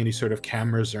don't see any sort of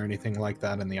cameras or anything like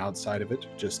that on the outside of it,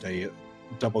 just a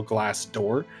double glass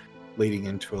door leading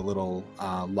into a little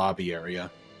lobby area.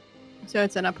 So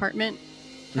it's an apartment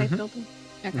type Mhm. building?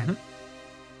 Okay. Mhm.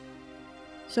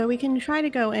 So we can try to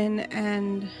go in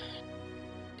and...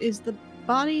 Is the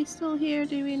body still here,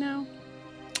 do we know?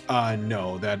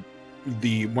 No, that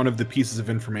one of the pieces of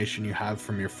information you have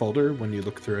from your folder when you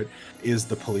look through it is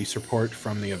the police report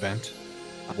from the event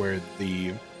where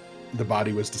the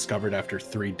body was discovered after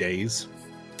 3 days,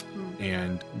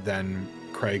 and then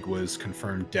Craig was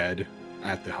confirmed dead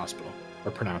at the hospital, or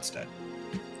pronounced dead.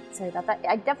 Sorry about that.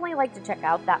 I'd definitely like to check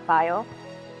out that file,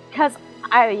 because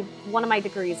one of my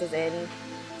degrees is in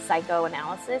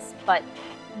psychoanalysis, but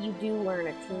you do learn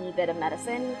a teeny bit of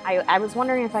medicine. I was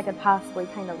wondering if I could possibly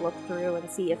kind of look through and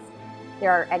see if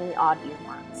there are any odd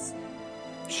earmarks.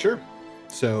 Sure.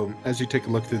 So as you take a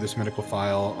look through this medical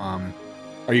file,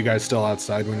 are you guys still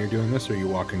outside when you're doing this, or are you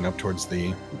walking up towards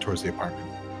the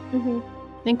apartment? Mm-hmm.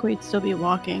 I think we'd still be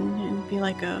walking and be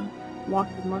like a walk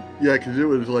more. Yeah, because it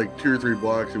was like 2 or 3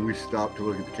 blocks, and we stopped to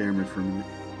look at the cameras for a minute.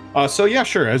 So yeah,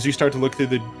 sure. As you start to look through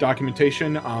the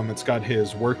documentation, it's got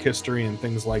his work history and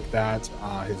things like that,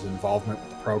 his involvement with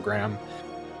the program.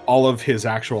 All of his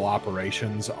actual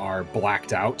operations are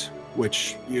blacked out,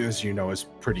 which, as you know, is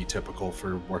pretty typical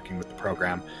for working with the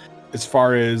program. As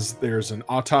far as there's an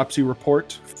autopsy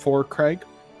report for Craig,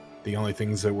 the only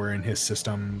things that were in his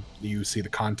system, you see the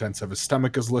contents of his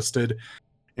stomach is listed.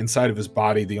 Inside of his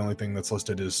body, the only thing that's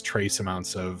listed is trace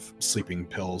amounts of sleeping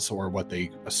pills, or what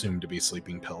they assume to be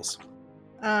sleeping pills.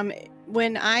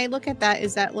 When I look at that,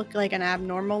 does that look like an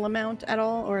abnormal amount at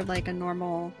all, or like a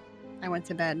normal I went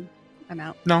to bed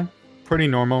amount? No, pretty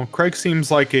normal. Craig seems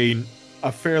like a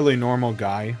fairly normal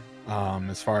guy.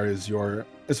 As far as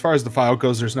the file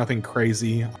goes, there's nothing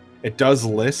crazy. It does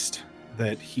list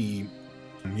that he,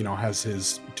 has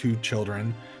his 2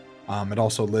 children. It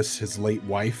also lists his late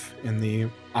wife in the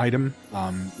item.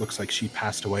 Looks like she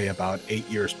passed away about 8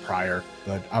 years prior.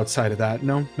 But outside of that,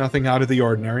 no, nothing out of the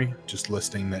ordinary. Just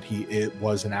listing that it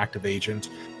was an active agent.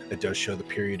 It does show the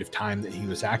period of time that he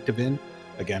was active in.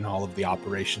 Again, all of the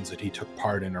operations that he took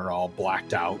part in are all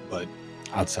blacked out. But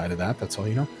outside of that, that's all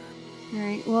you know. All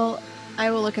right. Well,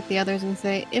 I will look at the others and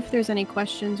say, if there's any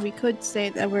questions, we could say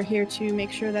that we're here to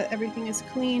make sure that everything is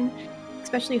clean.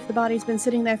 Especially if the body's been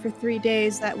sitting there for 3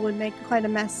 days, that would make quite a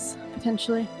mess,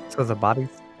 potentially. So the bodies?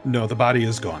 No, the body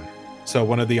is gone. So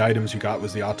one of the items you got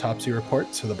was the autopsy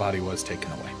report, so the body was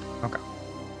taken away. Okay.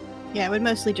 Yeah, it would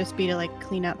mostly just be to like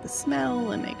clean out the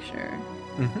smell and make sure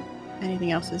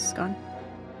anything else is gone.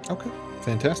 Okay,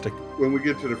 fantastic. When we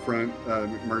get to the front,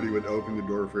 McMurdy would open the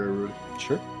door for everybody.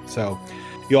 Sure. So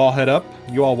you all head up.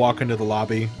 You all walk into the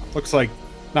lobby. Looks like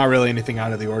not really anything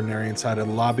out of the ordinary inside of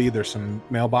the lobby. There's some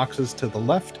mailboxes to the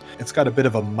left. It's got a bit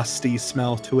of a musty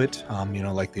smell to it,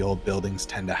 like the old buildings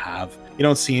tend to have. You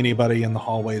don't see anybody in the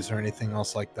hallways or anything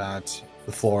else like that.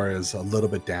 The floor is a little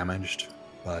bit damaged,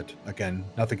 but again,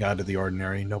 nothing out of the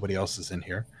ordinary. Nobody else is in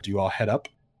here. Do you all head up?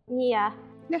 Yeah.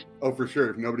 Oh, for sure.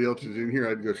 If nobody else is in here,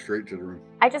 I'd go straight to the room.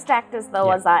 I just act as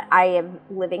though as I am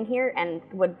living here and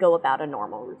would go about a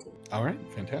normal routine. All right,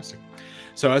 fantastic.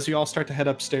 So as you all start to head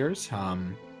upstairs,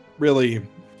 really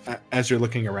as you're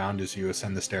looking around as you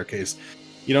ascend the staircase,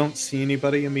 you don't see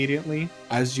anybody immediately.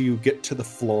 As you get to the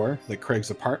floor that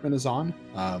Craig's apartment is on,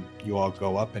 you all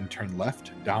go up and turn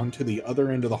left. Down to the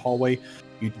other end of the hallway,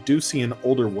 you do see an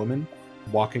older woman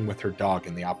walking with her dog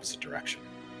in the opposite direction.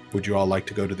 Would you all like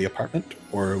to go to the apartment,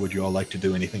 or would you all like to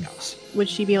do anything else? Would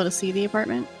she be able to see the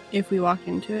apartment if we walked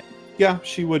into it? Yeah,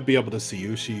 she would be able to see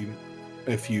you.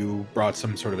 If you brought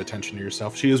some sort of attention to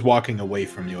yourself. She is walking away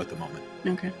from you at the moment.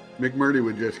 Okay. McMurdy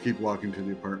would just keep walking to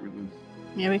the apartment then.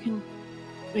 Yeah, we can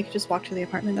just walk to the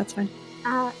apartment. That's fine.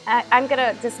 I'm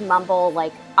gonna just mumble,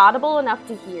 like, audible enough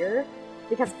to hear,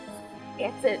 because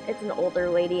it's an older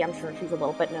lady. I'm sure she's a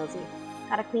little bit nosy.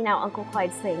 Gotta clean out Uncle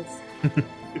Clyde's things.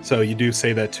 So you do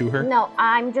say that to her? No,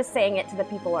 I'm just saying it to the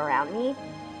people around me,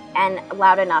 and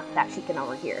loud enough that she can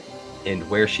overhear. And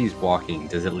where she's walking,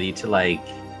 does it lead to like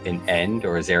an end,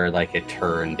 or is there like a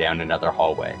turn down another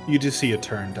hallway? You just see a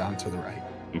turn down to the right.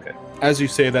 Okay. As you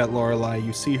say that, Lorelei,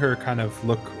 you see her kind of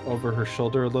look over her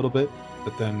shoulder a little bit,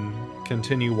 but then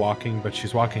continue walking, but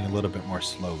she's walking a little bit more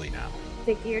slowly now.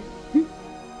 Figured.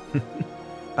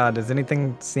 Does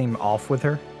anything seem off with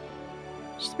her?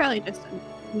 She's probably just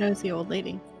a nosy old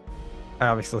lady. I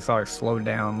obviously saw her slow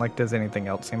down. Like, does anything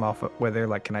else seem off with her?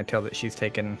 Like, can I tell that she's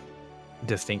taken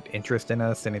distinct interest in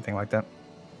us? Anything like that?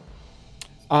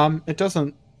 It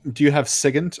doesn't. Do you have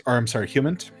Sigint, or I'm sorry,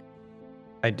 Humant?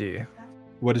 I do.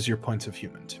 What is your points of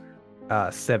Humant?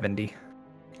 70.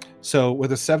 So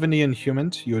with a 70 in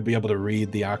Humant, you would be able to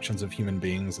read the actions of human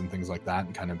beings and things like that,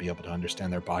 and kind of be able to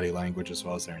understand their body language as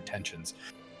well as their intentions.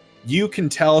 You can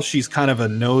tell she's kind of a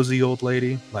nosy old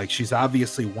lady. Like, she's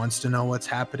obviously wants to know what's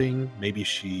happening. Maybe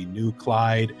she knew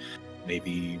Clyde.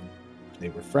 Maybe they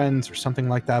were friends or something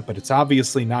like that. But it's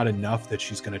obviously not enough that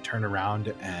she's going to turn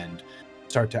around and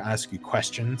start to ask you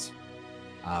questions.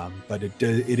 But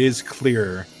it is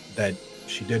clear that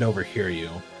she did overhear you,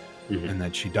 and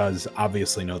that she does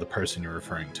obviously know the person you're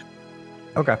referring to.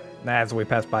 Okay. As we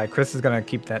pass by, Chris is going to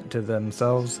keep that to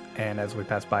themselves. And as we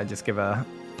pass by, just give a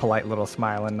polite little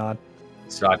smile and nod.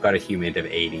 So I've got a Humant of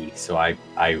 80, so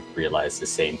I realize the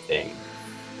same thing.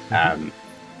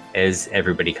 As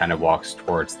everybody kind of walks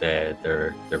towards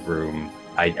the room,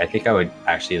 I think I would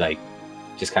actually like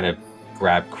just kind of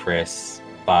grab Chris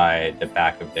by the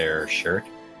back of their shirt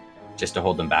just to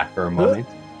hold them back for a moment.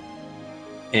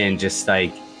 And just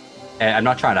like, I'm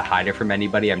not trying to hide it from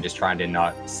anybody. I'm just trying to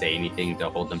not say anything to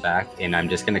hold them back. And I'm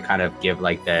just going to kind of give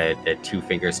like the two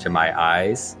fingers to my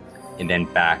eyes and then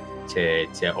back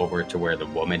to over to where the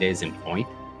woman is and point.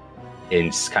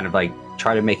 And just kind of like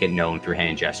try to make it known through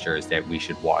hand gestures that we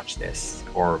should watch this,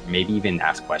 or maybe even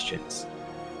ask questions.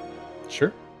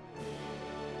 Sure.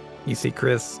 You see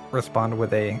Chris respond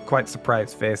with a quite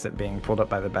surprised face at being pulled up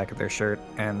by the back of their shirt,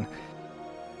 and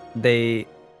they,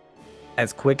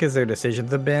 as quick as their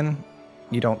decisions have been,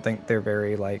 you don't think they're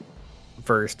very like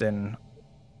versed in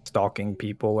stalking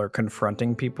people or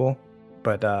confronting people,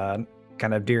 but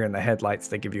kind of deer in the headlights,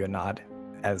 they give you a nod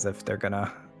as if they're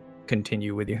gonna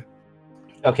continue with you.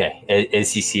 Okay,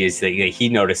 as he sees that, he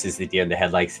notices the deer in the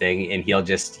headlights thing, and he'll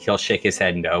shake his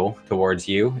head no towards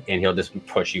you, and he'll just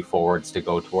push you forwards to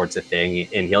go towards the thing,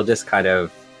 and he'll just kind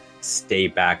of stay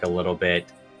back a little bit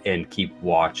and keep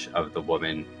watch of the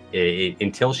woman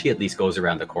until she at least goes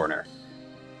around the corner.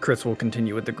 Chris will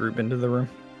continue with the group into the room.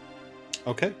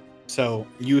 Okay. So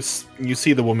you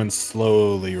see the woman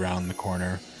slowly around the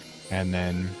corner, and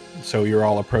then so you're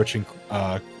all approaching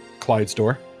Clyde's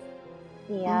door.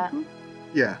 Yeah. Mm-hmm.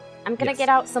 Yeah. I'm gonna Yes. get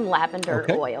out some lavender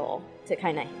Okay. oil to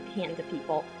kind of hand to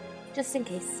people, just in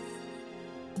case.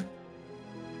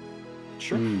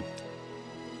 Sure.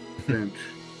 Bench.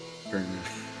 Fair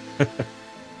enough.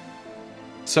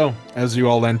 So as you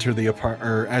all enter the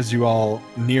as you all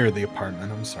near the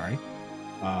apartment, I'm sorry.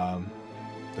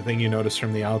 The thing you notice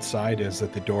from the outside is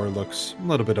that the door looks a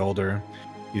little bit older.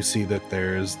 You see that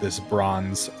there's this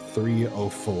bronze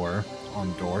 304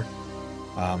 on the door.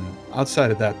 Outside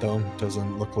of that, though,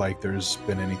 doesn't look like there's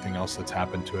been anything else that's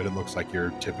happened to it. It looks like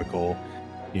your typical,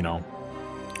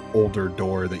 older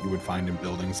door that you would find in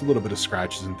buildings. A little bit of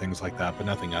scratches and things like that, but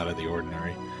nothing out of the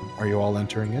ordinary. Are you all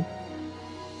entering in?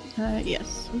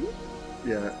 Yes.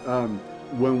 Yeah.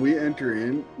 When we enter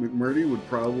in, McMurdy would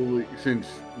probably, since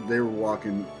they were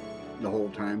walking the whole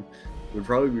time, would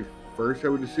probably be first, I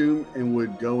would assume, and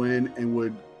would go in and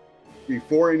would,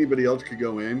 before anybody else could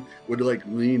go in, would like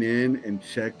lean in and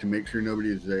check to make sure nobody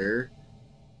is there,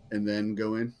 and then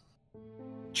go in.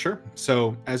 Sure.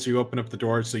 So as you open up the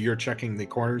door, so you're checking the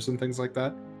corners and things like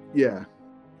that? Yeah.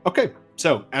 Okay.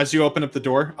 So as you open up the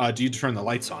door, do you turn the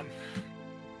lights on?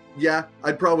 Yeah.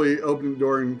 I'd probably open the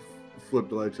door and flip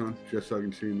the lights on just so I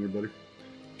can see in there better.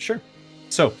 Sure.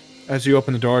 So, as you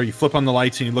open the door, you flip on the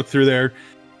lights and you look through there,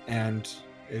 and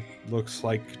it looks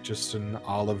like just an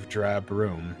olive drab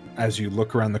room. As you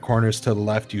look around the corners to the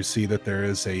left, you see that there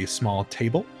is a small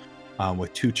table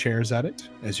with 2 chairs at it.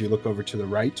 As you look over to the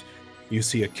right, you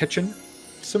see a kitchen,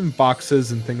 some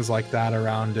boxes and things like that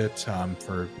around it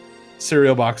for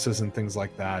cereal boxes and things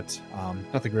like that.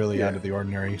 Nothing really out of the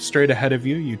ordinary. Straight ahead of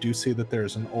you, you do see that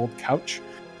there's an old couch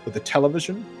with a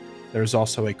television. There's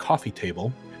also a coffee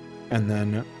table. And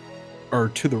then, or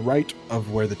to the right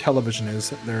of where the television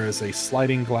is, there is a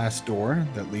sliding glass door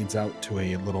that leads out to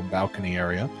a little balcony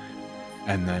area.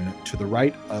 And then to the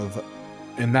right of,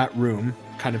 in that room,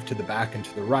 kind of to the back and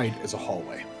to the right, is a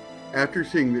hallway. After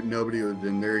seeing that nobody was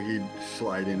in there, he'd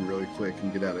slide in really quick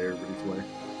and get out of everybody's way.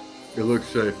 It looks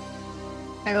safe.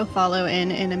 I will follow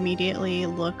in and immediately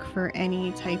look for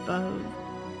any type of,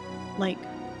 like,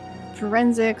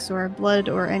 forensics or blood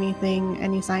or anything,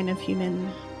 any sign of human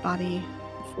body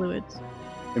fluids.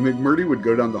 And McMurdy would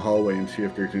go down the hallway and see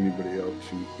if there's anybody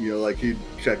else. And, like he'd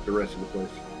check the rest of the place.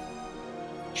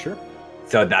 Sure.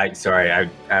 So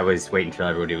I was waiting until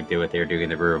everybody would do what they were doing in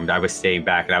the room. I was staying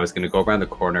back, and I was going to go around the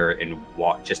corner and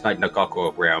watch, just not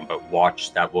go around, but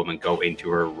watch that woman go into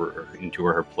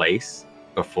her place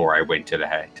before I went to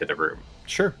the room.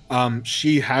 Sure.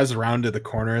 She has rounded the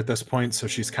corner at this point, so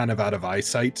she's kind of out of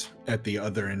eyesight at the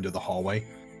other end of the hallway.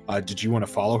 Did you want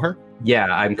to follow her?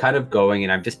 Yeah, I'm kind of going,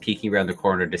 and I'm just peeking around the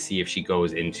corner to see if she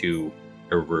goes into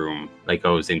her room, like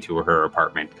goes into her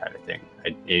apartment kind of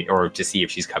thing, or to see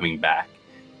if she's coming back.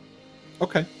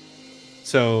 Okay.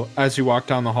 So as you walk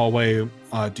down the hallway,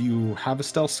 do you have a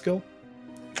stealth skill?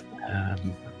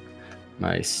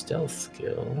 My stealth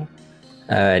skill?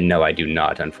 No, I do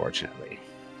not, unfortunately.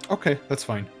 Okay, that's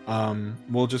fine.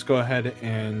 We'll just go ahead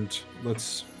and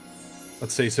let's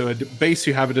say, so at base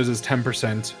you have it as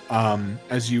 10%.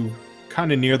 As you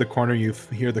kind of near the corner, you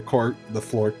hear the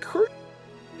floor,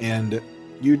 and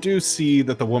you do see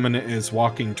that the woman is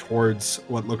walking towards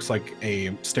what looks like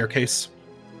a staircase.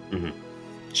 Mm-hmm.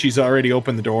 She's already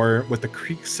opened the door. With the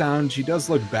creak sound, she does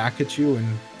look back at you and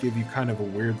give you kind of a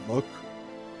weird look.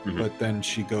 Mm-hmm. But then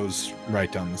she goes right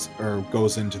down this, or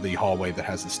goes into the hallway that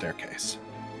has the staircase.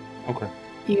 Okay.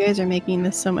 You guys are making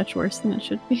this so much worse than it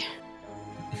should be.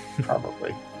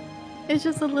 Probably. It's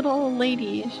just a little old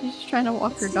lady, and she's just trying to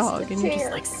walk her dog, and you're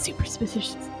just like super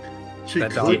suspicious.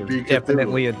 That dog is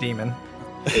definitely a demon.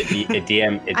 A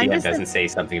DM doesn't say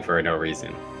something for no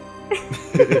reason.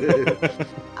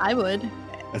 I would.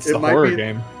 That's the horror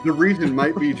game. The reason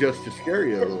might be just to scare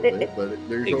you a little bit, but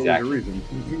there's always a reason.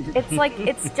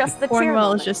 It's just the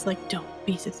Cornwell is just like, don't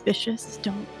be suspicious.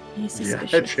 Don't be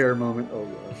suspicious. Yeah, a chair moment. Oh,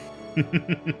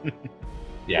 God.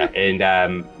 Yeah,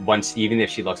 and even if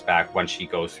she looks back, once she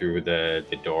goes through the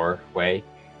doorway,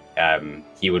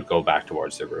 he would go back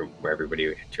towards the room where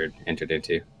everybody entered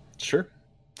into. Sure.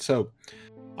 So,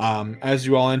 as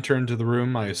you all enter into the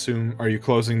room, I assume, are you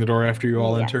closing the door after you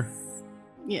all enter?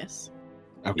 Yes.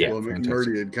 Okay. Well,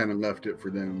 McMurdy had kind of left it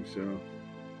for them, so.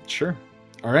 Sure.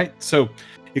 All right. So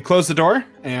you close the door,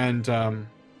 and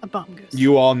a bomb goes.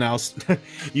 you all now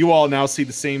see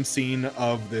the same scene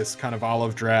of this kind of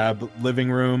olive drab living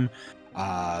room.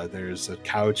 There's a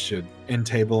couch, an end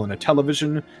table, and a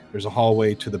television. There's a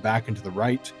hallway to the back and to the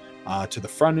right. To the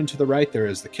front and to the right, there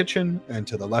is the kitchen, and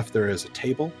to the left, there is a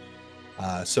table.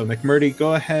 So McMurdy,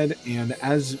 go ahead, and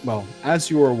as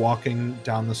you are walking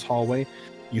down this hallway,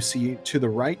 you see to the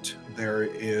right, there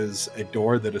is a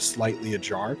door that is slightly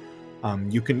ajar.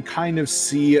 You can kind of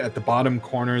see at the bottom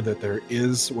corner that there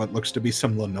is what looks to be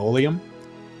some linoleum.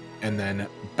 And then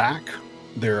back,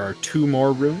 there are 2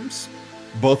 more rooms,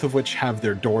 both of which have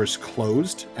their doors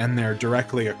closed, and they're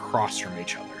directly across from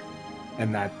each other.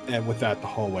 And with that, the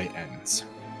hallway ends.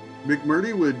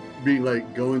 McMurdy would be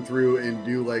like going through and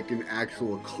do like an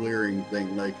actual clearing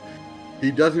thing. Like,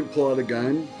 he doesn't pull out a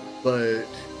gun, but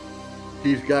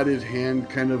he's got his hand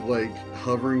kind of like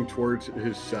hovering towards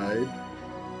his side,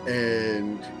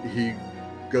 and he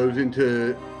goes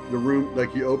into the room,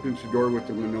 like he opens the door with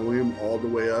the linoleum all the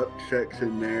way up, checks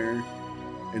in there,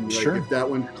 and like if that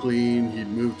one's clean, he'd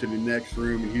move to the next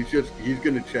room, and he's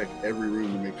gonna check every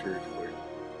room to make sure it's clear.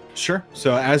 Sure.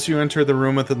 So as you enter the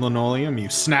room with the linoleum, you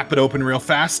snap it open real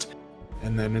fast,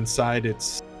 and then inside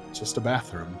it's just a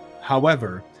bathroom.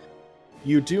 However,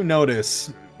 you do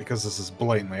notice, because this is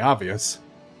blatantly obvious,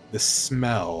 the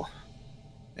smell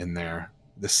in there.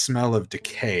 The smell of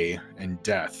decay and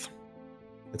death.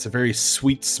 It's a very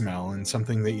sweet smell, and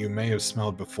something that you may have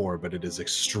smelled before, but it is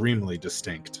extremely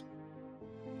distinct.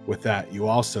 With that, you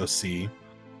also see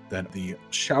that the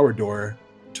shower door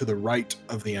to the right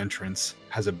of the entrance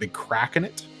has a big crack in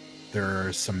it, there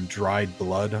are some dried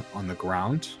blood on the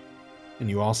ground, and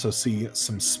you also see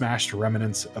some smashed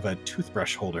remnants of a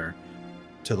toothbrush holder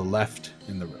to the left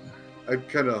in the room. I'd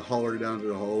kind of holler down to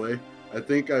the hallway. I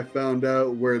think I found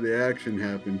out where the action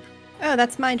happened. Oh,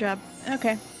 that's my job.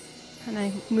 Okay. And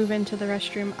I move into the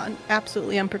restroom,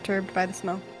 absolutely unperturbed by the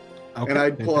smell. Okay, And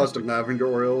I'd pull out the fantastic. lavender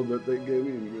oil that they gave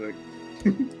me and be like,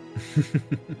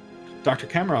 Dr.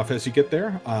 Kamarov, as you get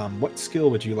there, what skill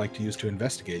would you like to use to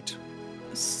investigate?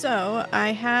 So,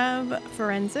 I have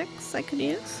forensics I could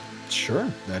use. Sure,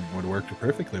 that would work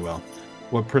perfectly well.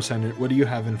 What percentage? What do you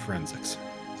have in forensics?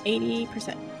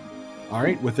 80%. All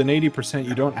right, with an 80%,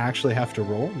 you don't actually have to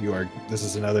roll. This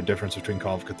is another difference between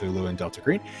Call of Cthulhu and Delta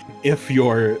Green. If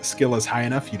your skill is high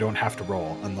enough, you don't have to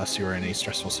roll unless you're in a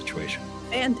stressful situation.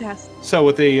 Fantastic. So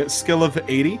with a skill of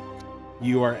 80,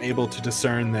 you are able to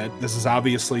discern that this is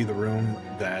obviously the room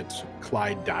that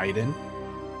Clyde died in.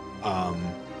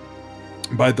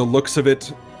 By the looks of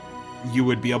it, you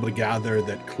would be able to gather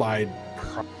that Clyde...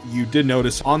 You did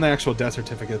notice on the actual death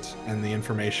certificate and the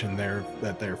information there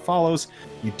follows,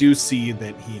 you do see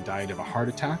that he died of a heart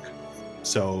attack.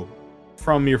 So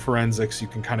from your forensics, you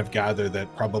can kind of gather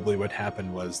that probably what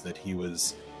happened was that he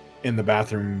was in the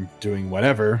bathroom doing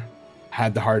whatever,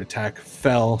 had the heart attack,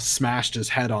 fell, smashed his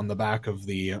head on the back of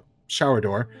the shower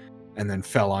door, and then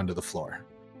fell onto the floor.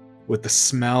 With the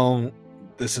smell,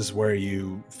 this is where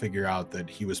you figure out that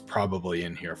he was probably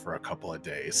in here for a couple of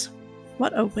days.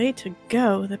 What a way to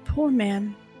go. The poor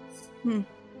man.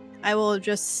 I will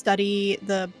just study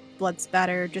the blood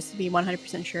spatter just to be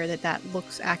 100% sure that that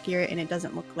looks accurate and it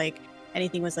doesn't look like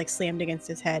anything was like slammed against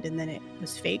his head and then it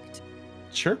was faked.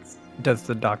 Sure. Does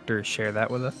the doctor share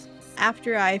that with us?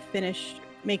 After I finish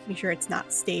making sure it's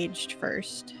not staged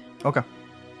first, Okay.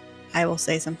 I will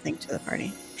say something to the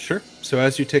party. Sure. So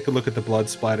as you take a look at the blood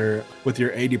splatter with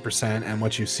your 80% and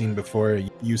what you've seen before,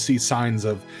 you see signs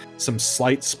of some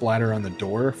slight splatter on the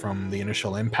door from the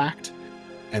initial impact.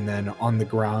 And then on the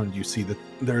ground, you see that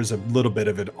there's a little bit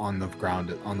of it on the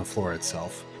ground, on the floor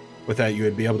itself. With that, you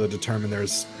would be able to determine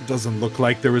doesn't look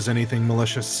like there was anything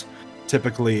malicious.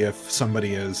 Typically, if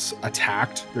somebody is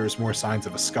attacked, there's more signs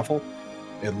of a scuffle.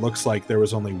 It looks like there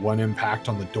was only one impact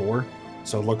on the door.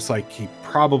 So it looks like he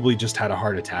probably just had a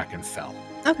heart attack and fell.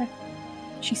 Okay.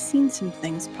 She's seen some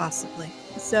things, possibly.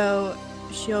 So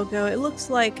she'll go, it looks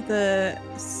like the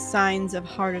signs of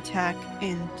heart attack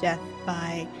and death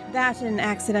by that and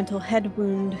accidental head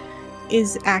wound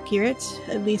is accurate,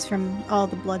 at least from all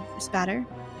the blood spatter.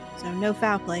 So no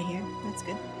foul play here. That's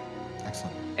good.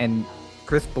 Excellent. And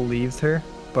Chris believes her,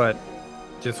 but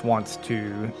just wants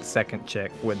to second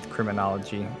check with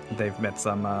criminology. They've met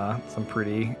some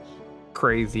pretty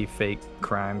crazy fake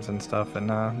crimes and stuff,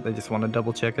 and they just want to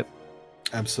double check it.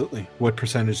 Absolutely. What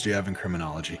percentage do you have in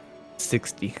criminology?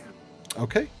 60.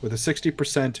 Okay, with a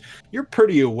 60%, you're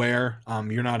pretty aware.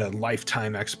 You're not a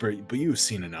lifetime expert, but you've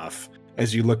seen enough.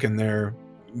 As you look in there,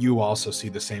 you also see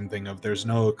the same thing of there's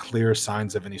no clear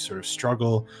signs of any sort of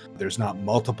struggle. There's not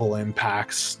multiple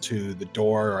impacts to the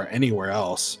door or anywhere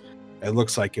else. It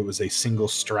looks like it was a single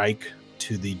strike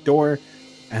to the door,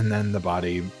 and then the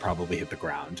body probably hit the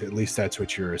ground. At least that's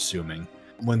what you're assuming.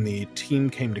 When the team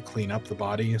came to clean up the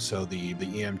body, so the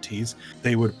EMTs,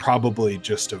 they would probably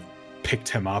just have picked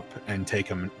him up and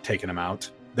taken him out.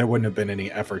 There wouldn't have been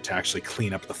any effort to actually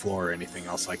clean up the floor or anything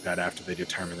else like that after they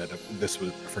determined that this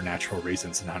was for natural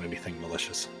reasons and not anything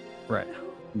malicious. Right.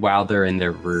 While they're in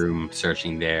their room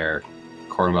searching there,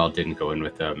 Cornwell didn't go in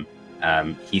with them.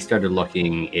 He started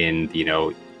looking in,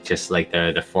 just like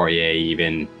the foyer,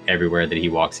 even everywhere that he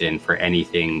walks in, for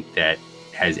anything that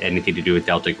has anything to do with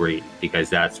Delta Green, because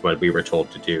that's what we were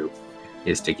told to do,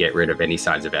 is to get rid of any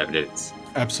signs of evidence.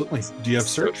 Absolutely. Do you have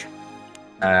search?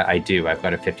 I do. I've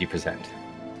got a 50%.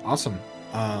 Awesome.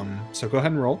 So go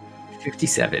ahead and roll.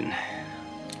 57.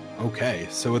 Okay,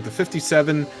 so with the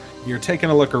 57, you're taking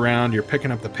a look around, you're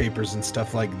picking up the papers and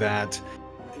stuff like that.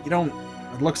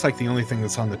 It looks like the only thing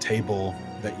that's on the table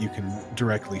that you can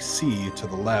directly see to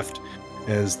the left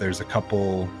is there's a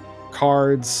couple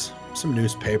cards, some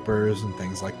newspapers and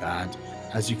things like that.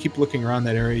 As you keep looking around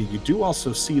that area, you do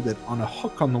also see that on a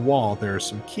hook on the wall, there are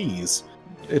some keys.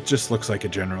 It just looks like a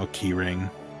general key ring.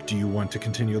 Do you want to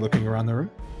continue looking around the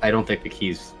room? I don't think the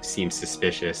keys seem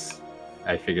suspicious.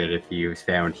 I figured if he was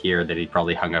found here that he'd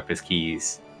probably hung up his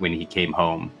keys when he came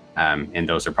home. And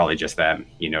those are probably just them,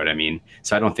 you know what I mean?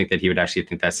 So I don't think that he would actually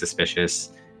think that's suspicious.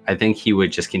 I think he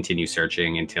would just continue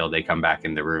searching until they come back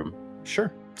in the room.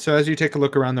 Sure. So as you take a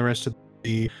look around the rest of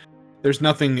there's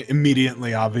nothing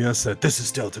immediately obvious that this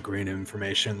is Delta Green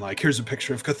information, like here's a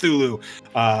picture of Cthulhu.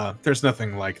 There's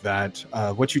nothing like that.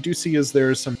 What you do see is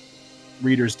there's some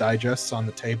Reader's Digests on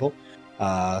the table.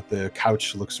 The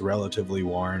couch looks relatively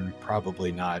worn,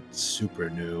 probably not super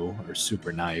new or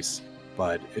super nice,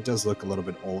 but it does look a little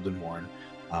bit old and worn.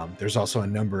 There's also a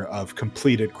number of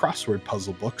completed crossword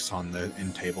puzzle books on the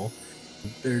end table.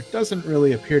 There doesn't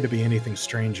really appear to be anything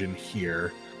strange in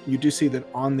here. You do see that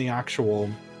on the actual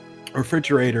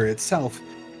refrigerator itself,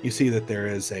 you see that there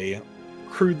is a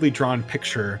crudely drawn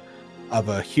picture of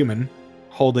a human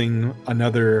holding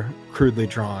another crudely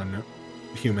drawn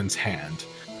human's hand.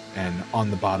 And on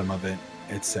the bottom of it,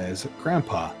 it says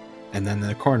Grandpa. And then in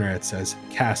the corner, it says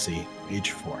Cassie,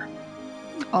 age 4.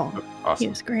 Oh, Awesome. he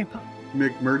was Grandpa.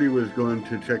 McMurdy was going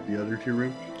to check the other 2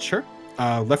 rooms. Sure.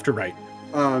 Left or right?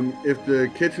 If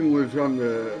the kitchen was on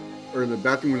the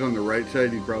bathroom was on the right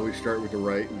side, you'd probably start with the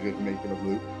right and just make it a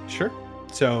loop. Sure.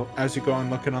 So as you go on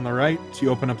looking on the right, you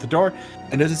open up the door,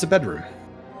 and it is a bedroom.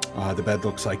 The bed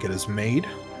looks like it is made,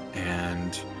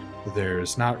 and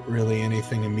there's not really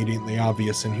anything immediately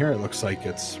obvious in here. It looks like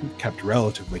it's kept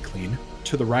relatively clean.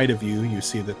 To the right of you, you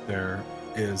see that there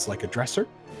is like a dresser,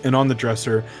 and on the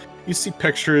dresser, you see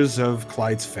pictures of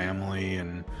Clyde's family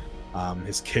and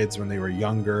his kids when they were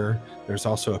younger. There's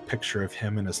also a picture of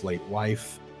him and his late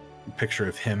wife, a picture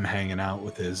of him hanging out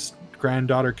with his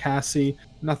granddaughter Cassie.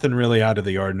 Nothing really out of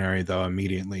the ordinary, though.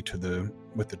 Immediately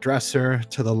with the dresser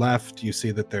to the left, you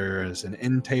see that there is an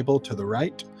end table to the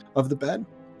right of the bed.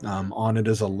 On it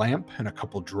is a lamp and a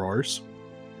couple drawers.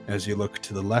 As you look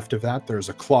to the left of that, there's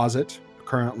a closet.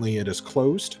 Currently, it is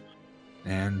closed.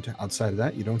 And outside of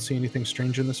that, you don't see anything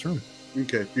strange in this room.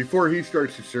 Okay. Before he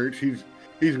starts to search, he's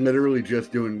literally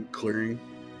just doing clearing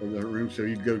of that room, so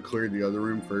he'd go clear the other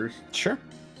room first. Sure.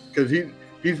 Because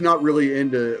he's not really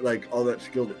into like all that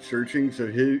skilled at searching, so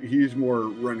he's more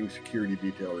running security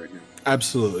detail right now.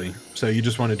 Absolutely. So you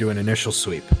just want to do an initial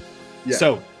sweep. Yeah.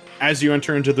 So as you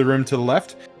enter into the room to the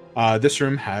left, this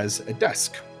room has a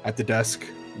desk. At the desk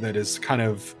that is kind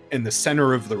of in the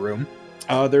center of the room,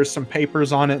 there's some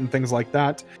papers on it and things like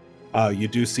that. You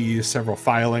do see several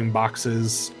filing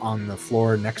boxes on the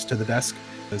floor next to the desk.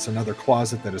 There's another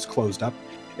closet that is closed up.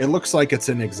 It looks like it's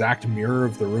an exact mirror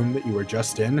of the room that you were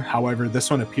just in. However, this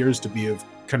one appears to be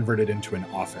converted into an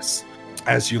office.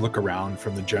 As you look around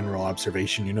from the general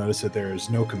observation, you notice that there is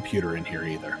no computer in here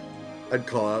either. I'd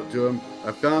call out to him,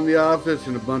 I found the office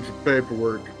and a bunch of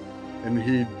paperwork. And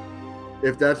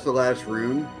if that's the last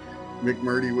room,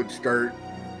 McMurdy would start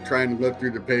trying to look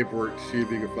through the paperwork to see if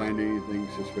he could find anything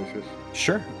suspicious.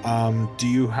 Sure. Do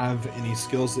you have any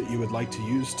skills that you would like to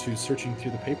use to searching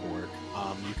through the paperwork?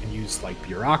 You can use like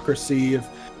bureaucracy if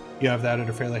you have that at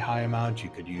a fairly high amount. You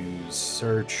could use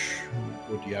search.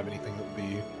 Would you have anything that would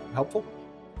be helpful?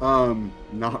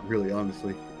 Not really,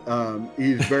 honestly.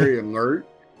 He's very alert.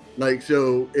 Like,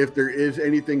 so if there is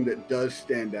anything that does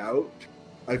stand out,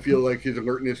 I feel like his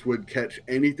alertness would catch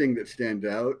anything that stands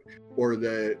out, or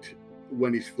that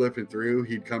when he's flipping through,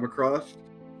 he'd come across.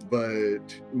 But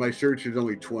my search is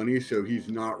only 20, so he's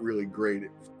not really great at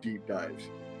deep dives.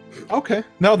 Okay.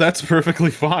 No, that's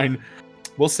perfectly fine.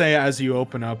 We'll say as you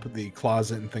open up the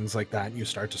closet and things like that, and you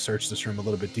start to search this room a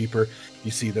little bit deeper,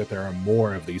 you see that there are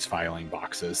more of these filing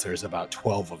boxes. There's about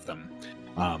 12 of them.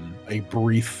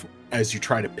 As you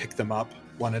try to pick them up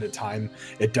one at a time,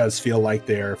 it does feel like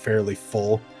they're fairly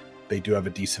full. They do have a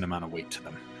decent amount of weight to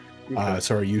them. Okay.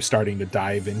 So are you starting to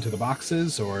dive into the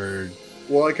boxes, or?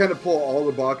 Well, I kind of pull all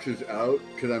the boxes out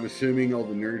because I'm assuming all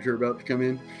the nerds are about to come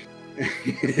in.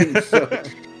 And so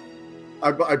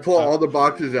I pull all the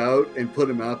boxes out and put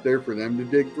them out there for them to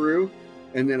dig through.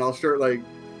 And then I'll start like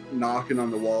knocking on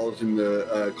the walls in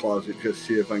the closet just to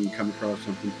see if I can come across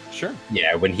something. Sure.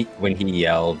 Yeah, when he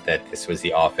yelled that this was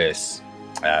the office,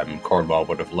 Cornwall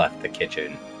would have left the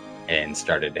kitchen and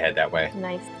started to head that way.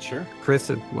 Nice. Sure. Chris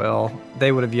said, well,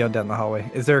 they would have yelled down the hallway.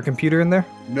 Is there a computer in there?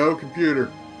 No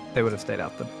computer. They would have stayed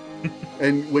out then.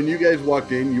 And when you guys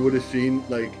walked in, you would have seen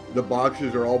like the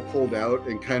boxes are all pulled out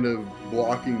and kind of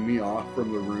blocking me off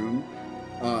from the room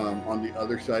on the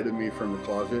other side of me from the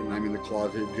closet. And I'm in the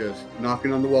closet just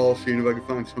knocking on the wall, seeing if I can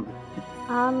find something.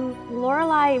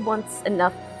 Lorelai wants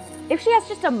enough. If she has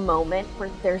just a moment where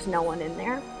there's no one in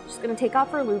there, she's going to take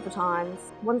off her Louboutins.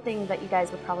 One thing that you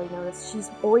guys would probably notice, she's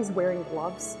always wearing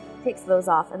gloves. Takes those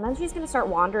off, and then she's going to start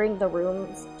wandering the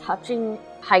rooms, touching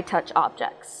high-touch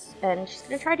objects. And she's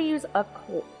going to try to use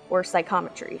occult or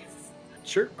psychometry.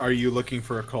 Sure. Are you looking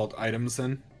for occult items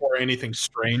then? Or anything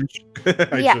strange,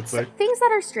 Yeah, should say. things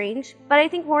that are strange, but I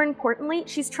think more importantly,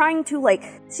 she's trying to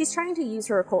use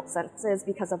her occult senses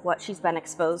because of what she's been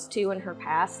exposed to in her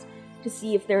past to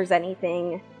see if there's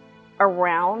anything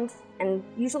around. And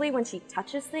usually when she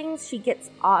touches things, she gets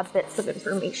odd bits of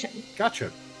information.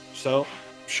 Gotcha. So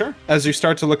Sure. As you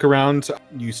start to look around,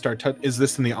 you start is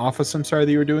this in the office, I'm sorry,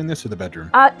 that you were doing this, or the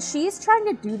bedroom? She's trying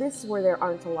to do this where there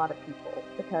aren't a lot of people,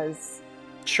 because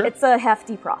Sure. it's a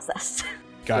hefty process.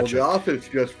 Gotcha. Well, the office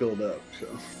just filled up,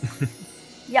 so.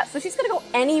 Yeah, so she's gonna go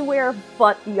anywhere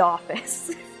but the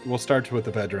office. We'll start with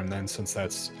the bedroom then, since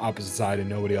that's opposite side and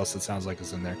nobody else, it sounds like,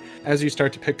 is in there. As you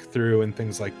start to pick through and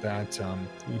things like that,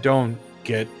 you don't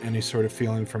get any sort of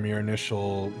feeling from your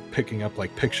initial picking up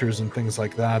like pictures and things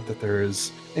like that there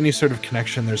is any sort of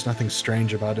connection. There's nothing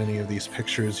strange about any of these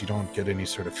pictures. You don't get any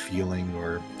sort of feeling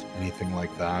or anything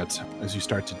like that. As you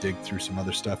start to dig through some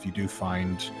other stuff, you do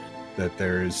find that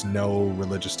there is no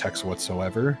religious text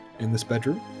whatsoever in this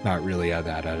bedroom. Not really that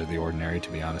out of the ordinary, to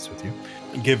be honest with you,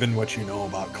 given what you know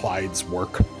about Clyde's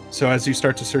work. So as you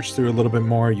start to search through a little bit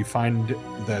more, you find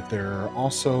that there are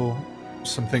also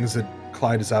some things that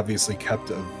Clyde has obviously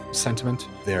kept of sentiment.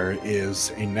 There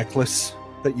is a necklace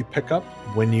that you pick up.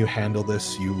 When you handle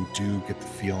this, you do get the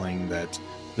feeling that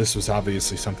this was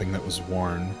obviously something that was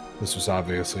worn. This was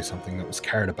obviously something that was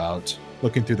cared about.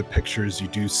 Looking through the pictures, you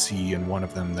do see in one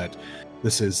of them that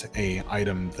this is a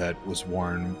item that was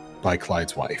worn by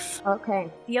Clyde's wife. Okay.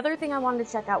 The other thing I wanted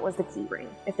to check out was the key ring.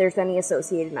 If there's any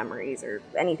associated memories or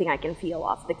anything I can feel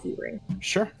off the key ring.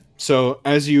 Sure. So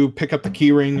as you pick up the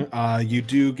keyring, you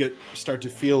do start to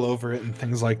feel over it and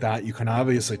things like that. You can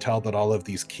obviously tell that all of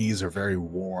these keys are very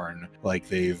worn, like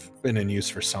they've been in use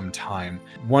for some time.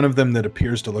 One of them that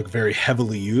appears to look very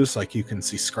heavily used, like you can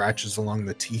see scratches along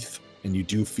the teeth, and you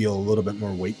do feel a little bit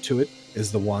more weight to it,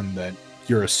 is the one that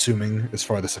you're assuming is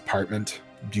for this apartment.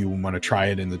 Do you want to try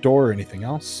it in the door or anything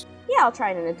else? Yeah, I'll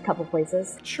try it in a couple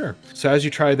places. Sure. So as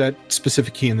you try that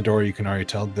specific key in the door, you can already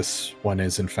tell this one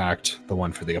is, in fact, the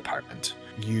one for the apartment.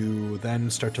 You then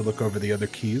start to look over the other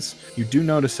keys. You do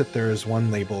notice that there is one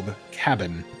labeled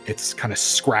cabin. It's kind of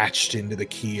scratched into the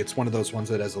key. It's one of those ones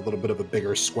that has a little bit of a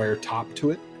bigger square top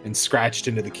to it, and scratched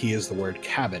into the key is the word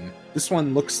cabin. This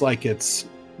one looks like it's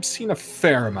seen a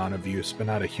fair amount of use, but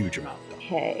not a huge amount, though.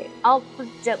 Okay. I'll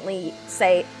gently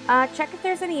say, check if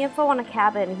there's any info on a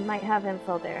cabin. He might have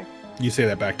info there. You say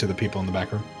that back to the people in the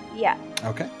back room? Yeah.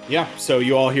 Okay. Yeah, so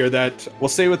you all hear that. We'll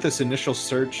say with this initial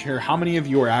search here, how many of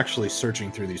you are actually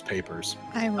searching through these papers?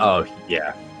 I will. Oh,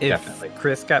 yeah, If definitely.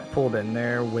 Chris got pulled in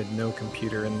there with no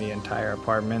computer in the entire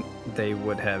apartment, they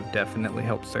would have definitely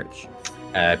helped search.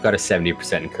 I've got a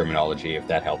 70% in criminology, if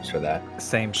that helps for that.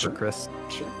 Same for Chris.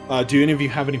 Do any of you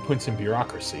have any points in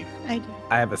bureaucracy? I do.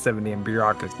 I have a 70 in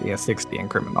bureaucracy, a 60 in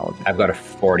criminology. I've got a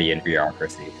 40 in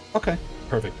bureaucracy. Okay,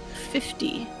 perfect.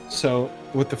 50. So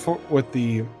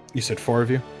you said 4 of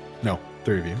you? No,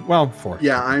 3 of you. Well, 4.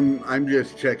 Yeah, I'm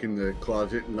just checking the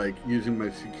closet and like using my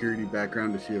security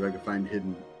background to see if I can find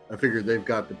hidden. I figured they've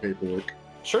got the paperwork.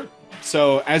 Sure.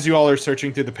 So as you all are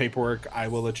searching through the paperwork, I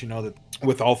will let you know that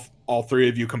with all 3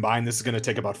 of you combined, this is going to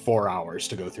take about 4 hours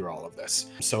to go through all of this.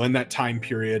 So in that time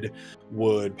period,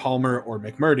 would Palmer or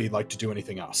McMurdy like to do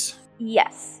anything else?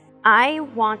 Yes. I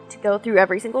want to go through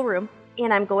every single room,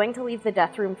 and I'm going to leave the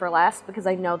death room for last because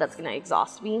I know that's going to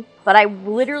exhaust me. But I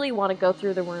literally want to go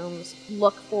through the rooms,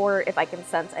 look for if I can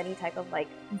sense any type of, like,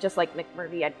 just like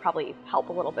McMurdy, I'd probably help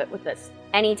a little bit with this.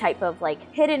 Any type of, like,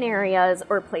 hidden areas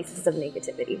or places of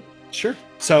negativity. Sure.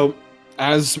 So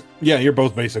you're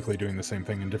both basically doing the same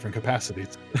thing in different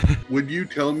capacities. Would you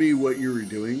tell me what you were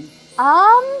doing?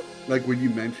 Like, would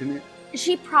you mention it?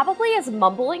 She probably is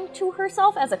mumbling to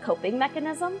herself as a coping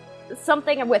mechanism.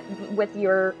 Something with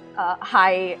your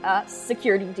high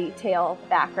security detail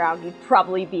background, you'd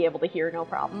probably be able to hear no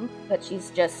problem. But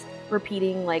she's just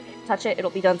repeating, like, touch it,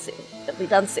 it'll be done soon. It'll be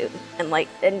done soon.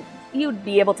 And you'd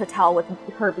be able to tell with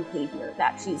her behavior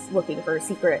that she's looking for a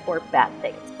secret or bad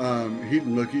things. He'd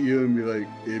look at you and be like,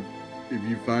 if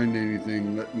you find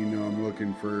anything, let me know. I'm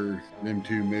looking for them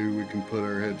too. Maybe we can put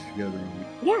our heads together on it.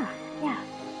 Yeah.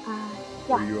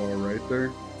 Are you all right there?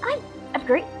 I'm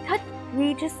great. Good.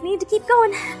 We just need to keep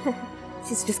going.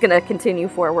 She's just gonna continue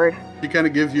forward. He kind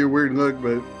of gives you a weird look,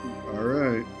 but all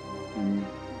right. And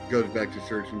goes back to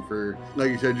searching for,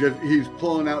 like you said, he's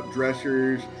pulling out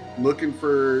dressers, looking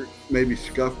for maybe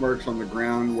scuff marks on the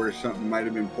ground where something might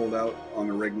have been pulled out on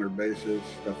a regular basis,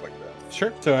 stuff like that.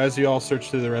 Sure. So as you all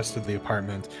search through the rest of the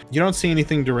apartment, you don't see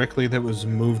anything directly that was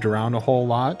moved around a whole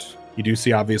lot. You do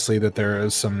see, obviously, that there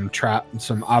is some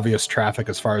obvious traffic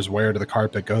as far as where the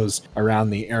carpet goes around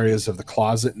the areas of the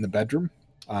closet in the bedroom.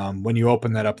 When you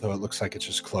open that up, though, it looks like it's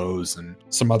just clothes and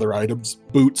some other items,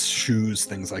 boots, shoes,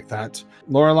 things like that.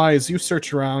 Lorelei, as you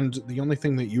search around, the only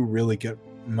thing that you really get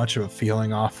much of a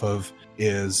feeling off of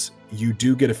is you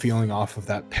do get a feeling off of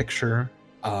that picture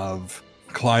of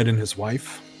Clyde and his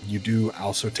wife. You do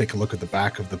also take a look at the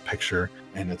back of the picture,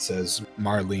 and it says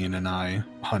Marlene and I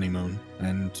honeymoon,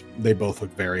 and they both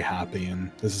look very happy,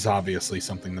 and this is obviously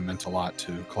something that meant a lot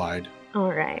to Clyde.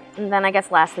 All right. And then I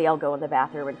guess lastly, I'll go in the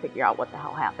bathroom and figure out what the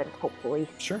hell happened, hopefully.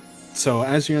 Sure. So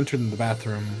as you enter the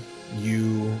bathroom,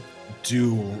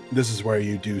 this is where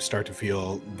you do start to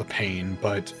feel the pain,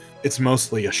 but it's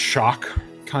mostly a shock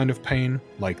kind of pain,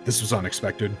 like this was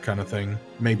unexpected kind of thing.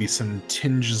 Maybe some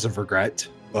tinges of regret,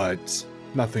 but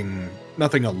nothing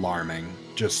alarming.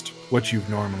 Just what you've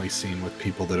normally seen with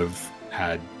people that have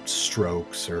had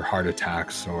strokes or heart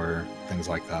attacks or things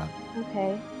like that.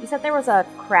 Okay. You said there was a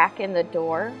crack in the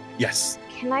door. Yes.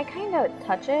 Can I kind of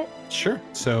touch it? Sure.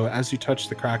 So as you touch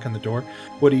the crack in the door,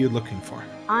 what are you looking for?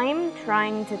 I'm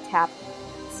trying to tap,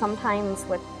 sometimes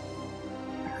with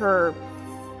her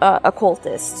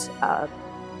occultist,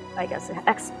 I guess,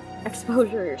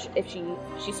 exposure. If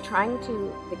she's trying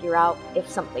to figure out if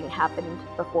something happened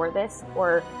before this,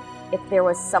 or if there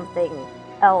was something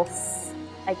else.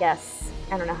 I guess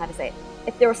I don't know how to say it.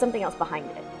 If there was something else behind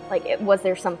it, like was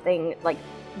there something like,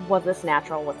 was this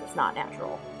natural? Was this not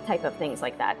natural? Type of things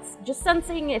like that. Just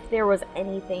sensing if there was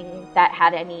anything that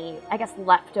had any, I guess,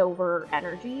 leftover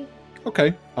energy.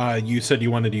 Okay. You said you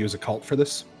wanted to use occult for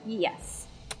this? Yes.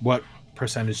 What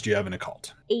percentage do you have in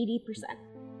occult? 80%.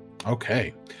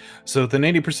 Okay. So with an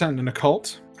 80% in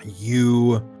occult,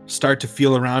 you start to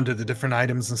feel around at the different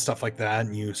items and stuff like that,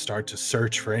 and you start to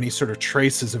search for any sort of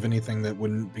traces of anything that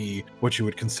wouldn't be what you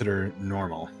would consider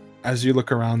normal. As you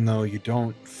look around, though, you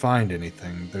don't find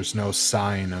anything. There's no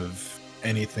sign of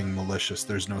anything malicious.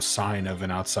 There's no sign of an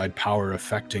outside power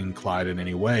affecting Clyde in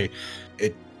any way.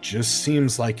 It just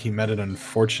seems like he met an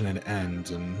unfortunate end,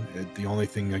 and the only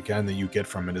thing, again, that you get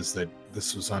from it is that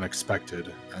this was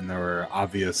unexpected, and it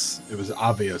was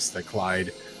obvious that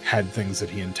Clyde had things that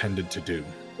he intended to do.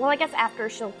 Well, I guess after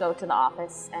she'll go to the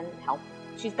office and help.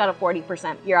 She's got a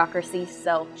 40% bureaucracy,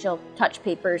 so she'll touch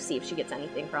papers, see if she gets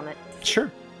anything from it.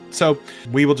 Sure. So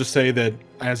we will just say that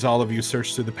as all of you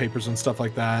search through the papers and stuff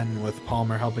like that, and with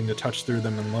Palmer helping to touch through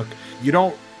them and look, you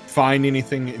don't find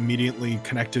anything immediately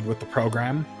connected with the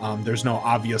program. There's no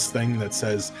obvious thing that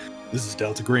says this is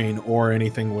Delta Green, or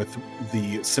anything with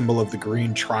the symbol of the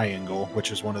green triangle,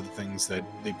 which is one of the things that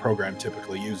the program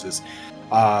typically uses.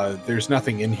 There's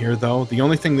nothing in here, though. The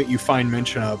only thing that you find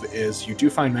mention of is you do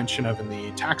find mention of in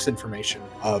the tax information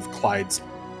of Clyde's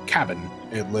cabin.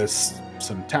 It lists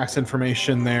some tax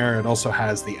information there. It also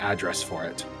has the address for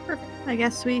it. Perfect. I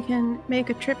guess we can make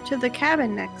a trip to the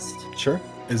cabin next. Sure.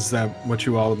 Is that what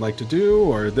you all would like to do?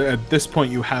 Or at this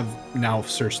point, you have now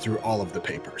searched through all of the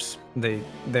papers. They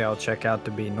all check out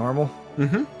to be normal.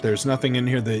 Mm-hmm. There's nothing in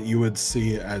here that you would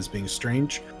see as being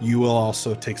strange. You will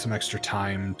also take some extra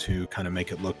time to kind of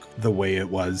make it look the way it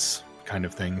was, kind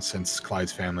of thing, since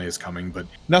Clyde's family is coming, but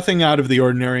nothing out of the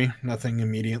ordinary, nothing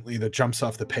immediately that jumps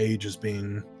off the page as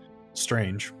being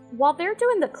strange. While they're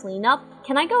doing the cleanup,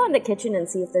 can I go in the kitchen and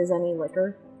see if there's any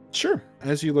liquor? Sure.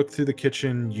 As you look through the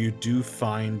kitchen, you do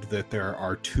find that there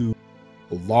are 2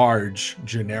 large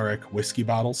generic whiskey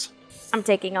bottles. I'm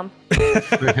taking them.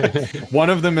 One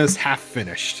of them is half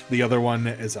finished. The other one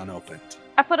is unopened.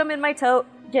 I put them in my tote,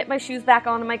 get my shoes back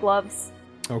on and my gloves.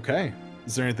 Okay.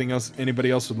 Is there anything else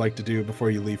anybody else would like to do before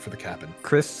you leave for the cabin?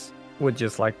 Chris would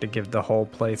just like to give the whole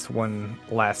place one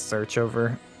last search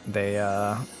over. They,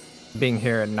 being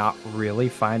here and not really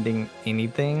finding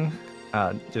anything,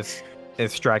 just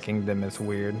is striking them as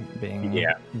weird,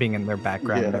 being in their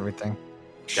background and everything.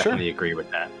 Definitely agree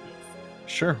with that.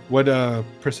 Sure. What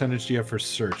percentage do you have for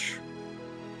search?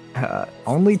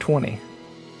 Only 20.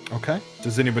 Okay.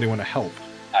 Does anybody want to help?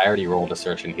 I already rolled a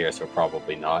search in here, so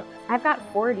probably not. I've got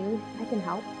 40. I can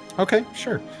help. Okay,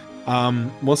 sure.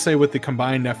 We'll say with the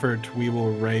combined effort, we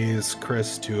will raise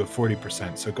Chris to a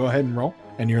 40%. So go ahead and roll.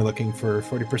 And you're looking for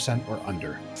 40% or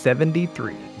under.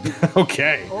 73.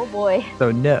 Okay. Oh boy.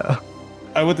 So no.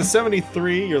 With the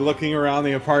 73, you're looking around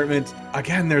the apartment.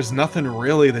 Again, there's nothing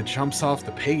really that jumps off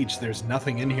the page. There's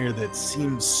nothing in here that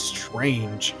seems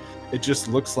strange. It just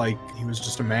looks like he was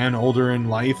just a man older in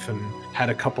life and had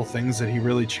a couple things that he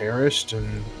really cherished,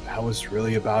 and that was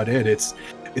really about it. It's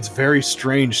very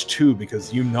strange, too,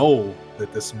 because you know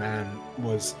that this man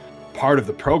was part of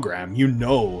the program. You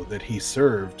know that he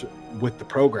served with the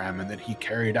program and that he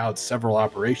carried out several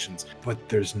operations, but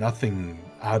there's nothing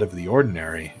out of the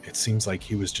ordinary. It seems like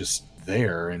he was just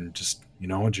there and just,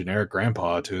 a generic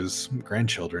grandpa to his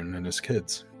grandchildren and his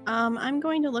kids. I'm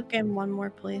going to look in one more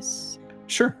place.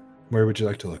 Sure. Where would you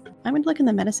like to look? I'm going to look in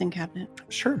the medicine cabinet.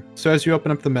 Sure. So as you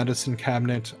open up the medicine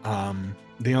cabinet,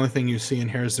 The only thing you see in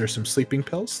here is there's some sleeping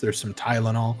pills, there's some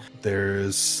Tylenol,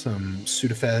 there's some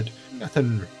Sudafed.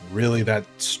 Nothing really that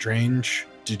strange.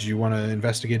 Did you want to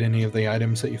investigate any of the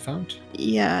items that you found?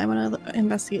 Yeah, I want to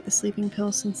investigate the sleeping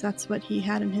pill since that's what he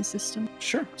had in his system.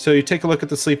 Sure. So you take a look at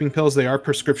the sleeping pills. They are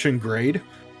prescription grade.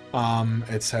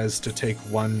 It says to take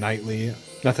one nightly.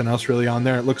 Nothing else really on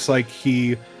there. It looks like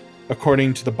he,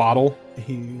 according to the bottle,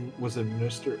 he was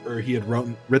administered, or he had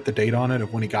writ the date on it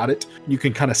of when he got it. You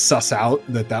can kind of suss out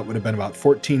that would have been about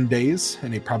 14 days,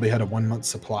 and he probably had a 1 month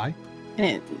supply. And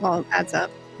it adds up.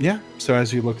 Yeah. So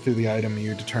as you look through the item,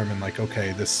 you determine like,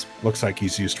 okay, this looks like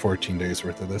he's used 14 days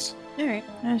worth of this. All right.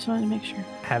 I just wanted to make sure.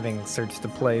 Having searched the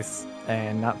place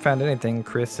and not found anything,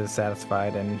 Chris is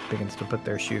satisfied and begins to put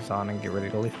their shoes on and get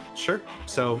ready to leave. Sure.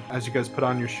 So as you guys put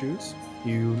on your shoes,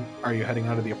 are you heading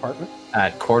out of the apartment?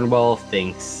 Cornwell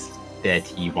thinks that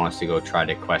he wants to go try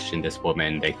to question this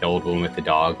woman, the old woman with the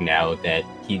dog, now that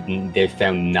they've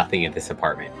found nothing in this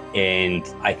apartment. And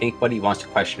I think what he wants to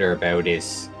question her about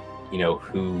is,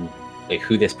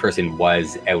 who this person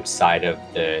was outside of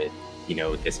the,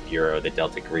 this bureau, the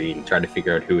Delta Green, trying to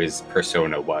figure out who his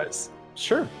persona was.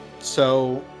 Sure.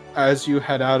 So as you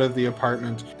head out of the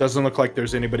apartment, doesn't look like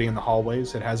there's anybody in the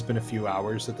hallways. It has been a few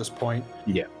hours at this point.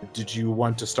 Yeah. Did you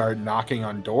want to start knocking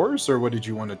on doors, or what did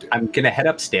you want to do? I'm going to head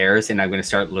upstairs and I'm going to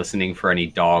start listening for any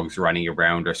dogs running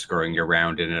around or scurrying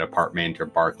around in an apartment or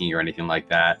barking or anything like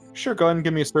that. Sure, go ahead and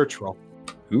give me a search roll.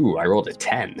 Ooh, I rolled a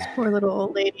 10. Poor little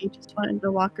old lady just wanted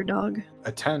to walk her dog.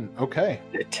 A 10, okay.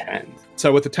 A 10.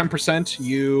 So with the 10%,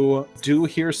 you do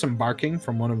hear some barking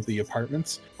from one of the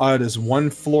apartments. It is one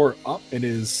floor up. It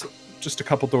is just a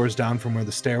couple doors down from where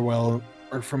the stairwell,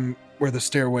 or from where the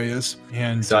stairway is.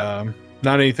 And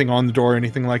not anything on the door or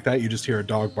anything like that. You just hear a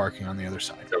dog barking on the other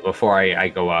side. So before I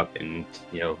go up and,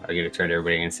 I'm going to turn to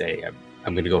everybody and say,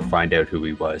 I'm going to go find out who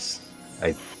he was.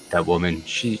 That woman,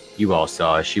 you all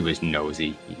saw, she was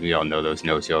nosy. We all know those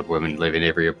nosy old women live in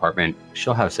every apartment.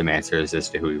 She'll have some answers as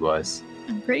to who he was.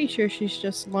 I'm pretty sure she's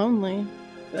just lonely,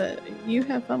 but you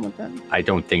have fun with that. I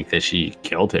don't think that she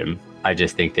killed him. I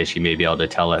just think that she may be able to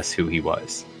tell us who he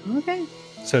was. Okay.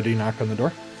 So do you knock on the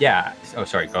door? Yeah. Oh,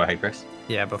 sorry. Go ahead, Chris.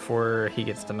 Yeah, before he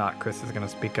gets to knock, Chris is going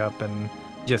to speak up and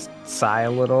just sigh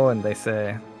a little, and they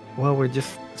say, well, we're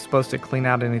just supposed to clean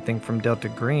out anything from Delta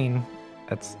Green.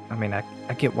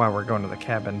 I get why we're going to the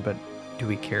cabin, but do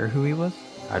we care who he was?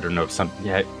 I don't know.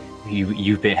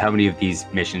 You've been, how many of these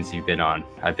missions you've been on?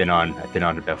 I've been on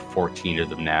about 14 of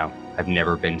them now. I've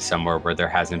never been somewhere where there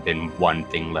hasn't been one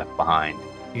thing left behind.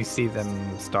 You see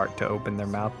them start to open their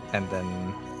mouth, and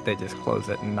then they just close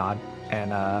it and nod.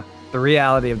 And the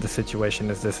reality of the situation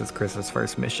is this is Chris's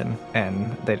first mission,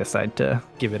 and they decide to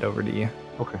give it over to you.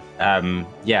 Okay.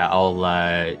 Yeah, I'll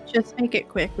just make it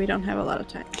quick. We don't have a lot of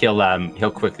time.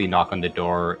 He'll quickly knock on the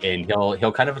door, and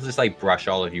he'll kind of just like brush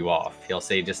all of you off. He'll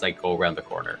say, just like, go around the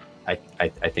corner. I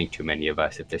think too many of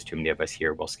us, if there's too many of us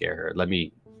here, will scare her.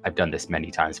 I've done this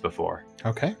many times before.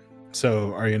 Okay.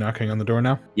 So are you knocking on the door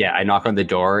now? Yeah, I knock on the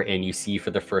door, and you see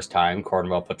for the first time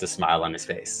Cornwell puts a smile on his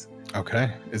face.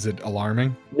 Okay. Is it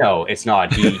alarming? No, it's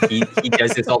not. He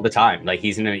does this all the time. Like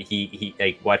he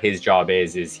like what his job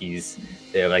is he's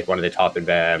like one of the top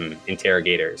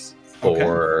interrogators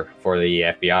for the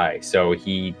FBI. So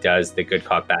he does the good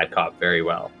cop, bad cop very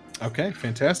well. Okay,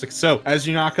 fantastic. So as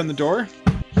you knock on the door,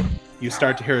 you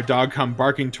start to hear a dog come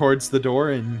barking towards the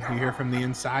door, and you hear from the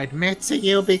inside, "Mitzi,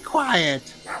 you be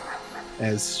quiet."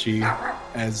 As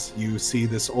you see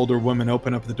this older woman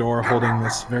open up the door holding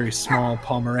this very small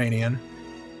Pomeranian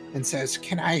and says,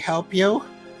 "Can I help you?"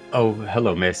 Oh,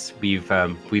 hello, miss. We've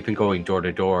been going door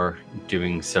to door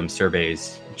doing some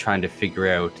surveys, trying to figure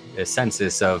out a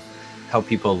census of how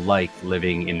people like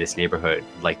living in this neighborhood,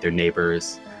 like their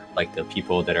neighbors, like the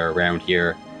people that are around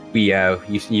here.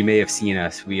 You may have seen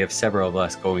us. We have several of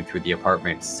us going through the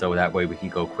apartments, so that way we can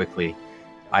go quickly.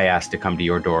 I asked to come to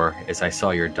your door as I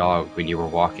saw your dog when you were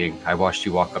walking. I watched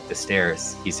you walk up the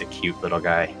stairs. He's a cute little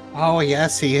guy. Oh,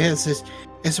 yes, he is.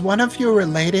 Is one of you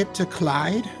related to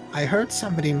Clyde? I heard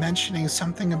somebody mentioning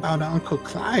something about Uncle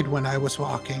Clyde when I was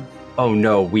walking. Oh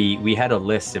no, we had a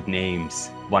list of names.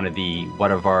 One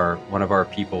of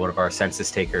our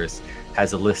census takers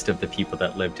has a list of the people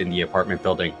that lived in the apartment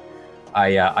building.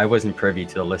 I wasn't privy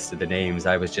to the list of the names.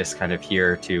 I was just kind of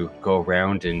here to go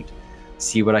around and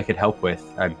see what I could help with.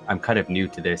 I'm kind of new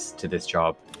to this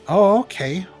job. Oh,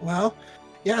 okay. Well,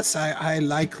 yes, I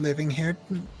like living here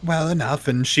well enough.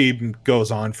 And she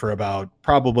goes on for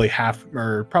probably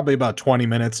about 20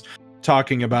 minutes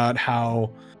talking about how,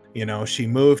 she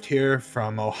moved here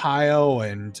from Ohio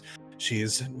and She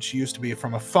used to be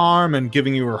from a farm, and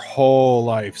giving you her whole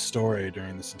life story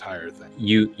during this entire thing.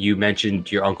 You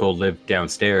mentioned your uncle lived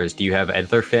downstairs. Do you have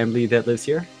other family that lives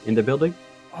here in the building?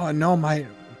 Oh no, my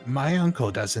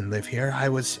uncle doesn't live here. I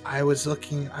was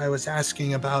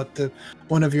asking about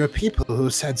one of your people who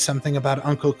said something about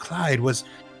Uncle Clyde. Was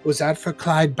that for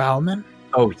Clyde Bauman?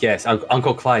 Oh yes,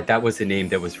 Uncle Clyde. That was the name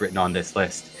that was written on this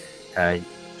list.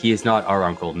 He is not our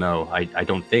uncle. No, I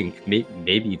don't think.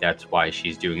 Maybe that's why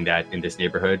she's doing that in this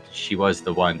neighborhood. She was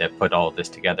the one that put all this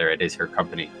together. It is her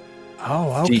company.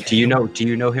 Oh, okay. Do you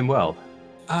know him well?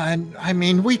 I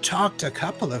mean, we talked a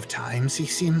couple of times. He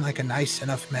seemed like a nice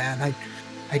enough man.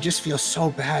 I just feel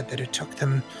so bad that it took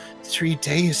them 3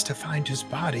 days to find his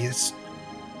body. It's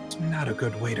not a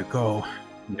good way to go.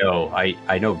 No,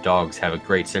 I know dogs have a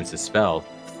great sense of smell.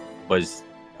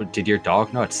 Did your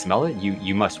dog not smell it?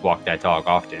 You must walk that dog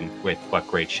often with what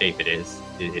great shape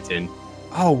it's in.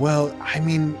 Oh, well, I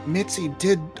mean, Mitzi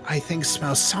did, I think,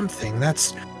 smell something.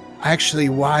 That's actually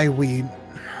why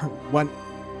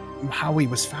how he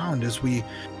was found is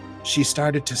she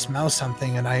started to smell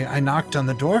something, and I knocked on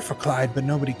the door for Clyde, but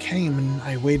nobody came, and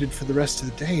I waited for the rest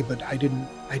of the day, but I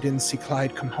didn't see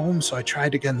Clyde come home, so I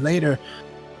tried again later,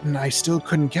 and I still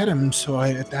couldn't get him, so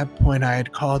at that point I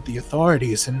had called the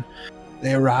authorities, and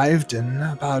they arrived, and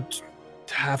about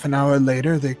half an hour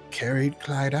later, they carried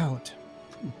Clyde out.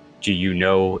 Do you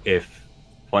know if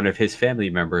one of his family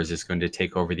members is going to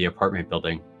take over the apartment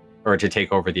building, or to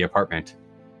take over the apartment?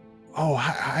 Oh,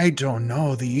 I don't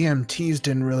know. The EMTs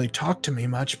didn't really talk to me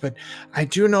much, but I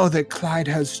do know that Clyde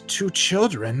has 2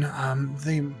 children.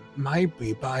 They might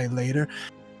be by later.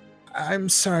 I'm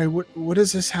sorry, what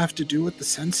does this have to do with the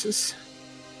census?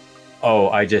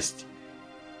 Oh,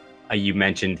 you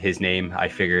mentioned his name. I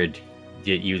figured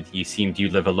you seemed you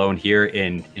live alone here,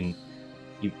 and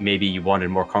maybe you wanted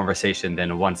more conversation than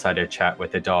a one-sided chat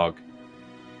with a dog.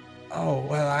 Oh,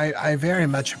 well, I very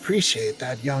much appreciate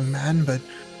that, young man, but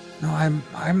no,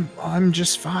 I'm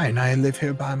just fine. I live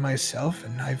here by myself,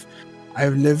 and I've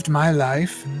lived my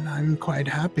life, and I'm quite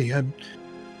happy.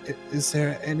 Is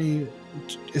there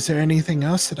anything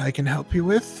else that I can help you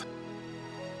with?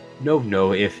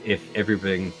 No. If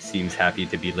everything seems happy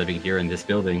to be living here in this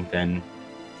building, then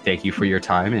thank you for your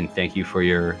time, and thank you for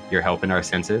your help in our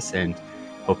census, and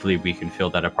hopefully we can fill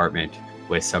that apartment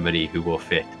with somebody who will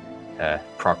fit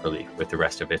properly with the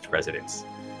rest of its residents.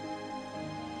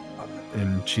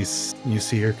 And you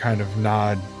see her kind of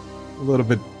nod, a little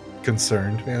bit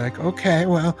concerned. Be like, okay,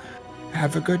 well,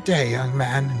 have a good day, young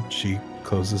man. And she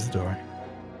closes the door.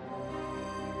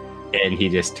 And he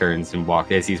just turns and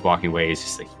as he's walking away, he's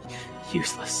just like,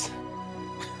 useless.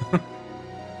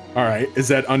 All right, is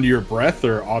that under your breath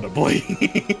or audibly?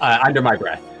 Under my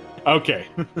breath. Okay.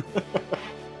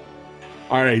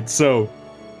 All right, so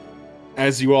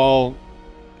as you all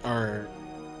are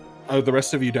the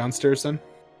rest of you downstairs then?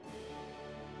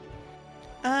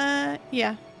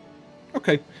 Yeah.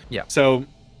 Okay. Yeah. So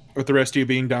with the rest of you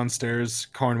being downstairs,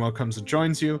 Cornwell comes and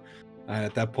joins you.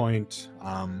 At that point,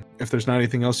 if there's not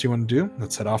anything else you want to do,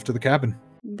 let's head off to the cabin.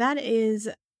 That is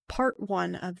part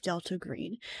 1 of Delta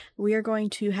Green. We are going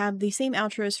to have the same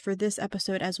outros for this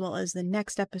episode as well as the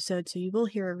next episode, so you will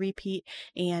hear a repeat,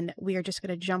 and we are just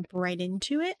going to jump right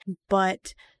into it.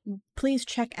 But please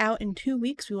check out in 2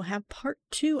 weeks. We will have part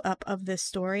 2 up of this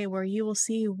story, where you will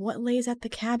see what lays at the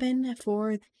cabin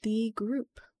for the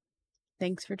group.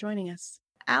 Thanks for joining us.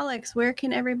 Alex, where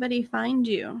can everybody find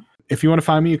you? If you want to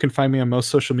find me, you can find me on most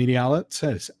social media outlets.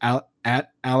 It's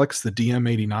at Alex the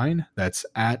DM89. That's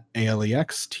at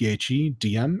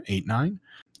ALEXTHEDM89.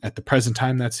 At the present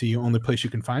time, that's the only place you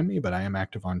can find me, but I am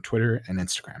active on Twitter and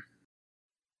Instagram.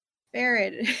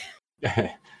 Farrod.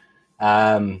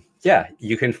 Yeah,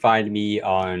 you can find me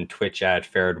on Twitch at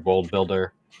Farrod World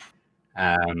Builder.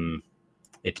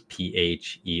 It's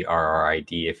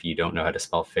PHERRID if you don't know how to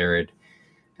spell Farrod.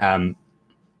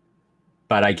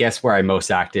 But I guess where I'm most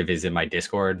active is in my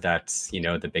Discord. That's,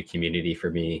 the big community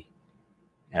for me.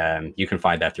 You can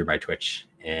find that through my Twitch.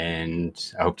 And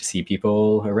I hope to see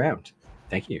people around.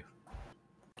 Thank you.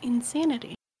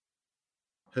 Insanity.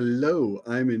 Hello,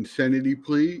 I'm Insanity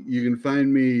Plea. You can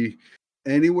find me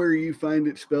anywhere you find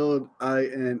it spelled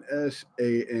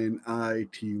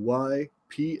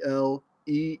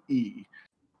INSANITYPLEE.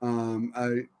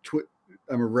 I'm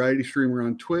a variety streamer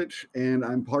on Twitch, and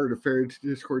I'm part of Farrod's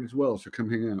Discord as well, so come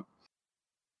hang out.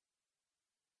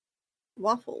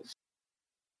 Waffles.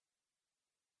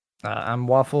 I'm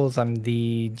Waffles. I'm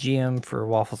the GM for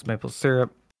Waffles Maple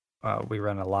Syrup. We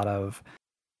run a lot of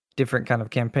different kind of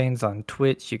campaigns on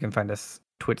Twitch. You can find us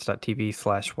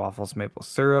twitch.tv/Waffles Maple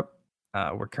Syrup.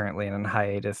 We're currently in a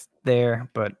hiatus there,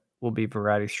 but will be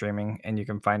variety streaming, and you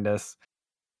can find us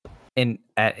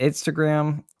at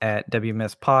Instagram at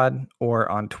WMSPod or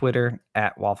on Twitter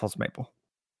at Waffles Maple.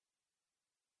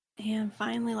 And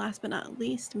finally, last but not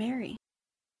least, Mary.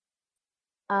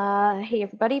 Hey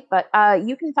everybody, but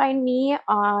you can find me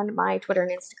on my Twitter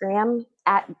and Instagram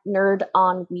at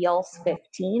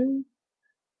nerdonwheels15.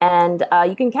 And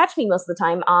you can catch me most of the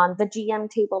time on the GM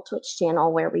Table Twitch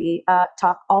channel, where we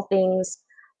talk all things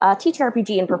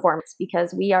TTRPG and performance,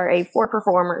 because we are a for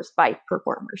performers by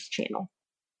performers channel.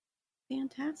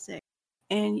 Fantastic.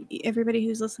 And everybody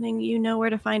who's listening, you know where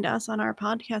to find us on our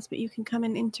podcast, but you can come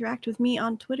and interact with me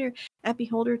on Twitter at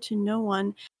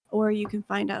beholdertoknoone, or you can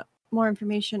find out more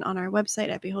information on our website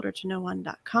at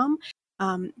beholdertoknoone.com.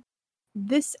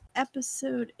 This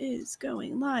episode is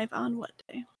going live on what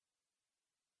day?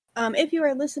 If you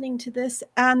are listening to this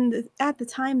and at the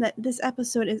time that this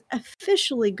episode is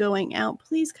officially going out,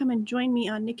 please come and join me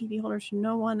on Nikki Beholder to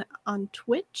No One on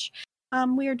Twitch.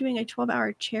 We are doing a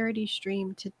 12-hour charity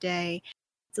stream today.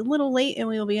 It's a little late and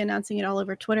we will be announcing it all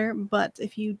over Twitter, but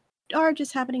if you are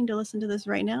just happening to listen to this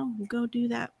right now, go do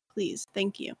that, please.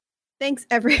 Thank you. Thanks,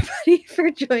 everybody, for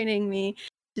joining me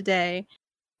today.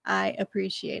 I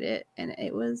appreciate it, and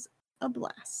it was a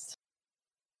blast.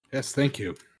 Yes, thank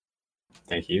you.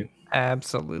 Thank you.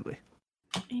 Absolutely.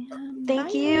 And Thank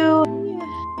bye.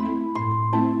 you.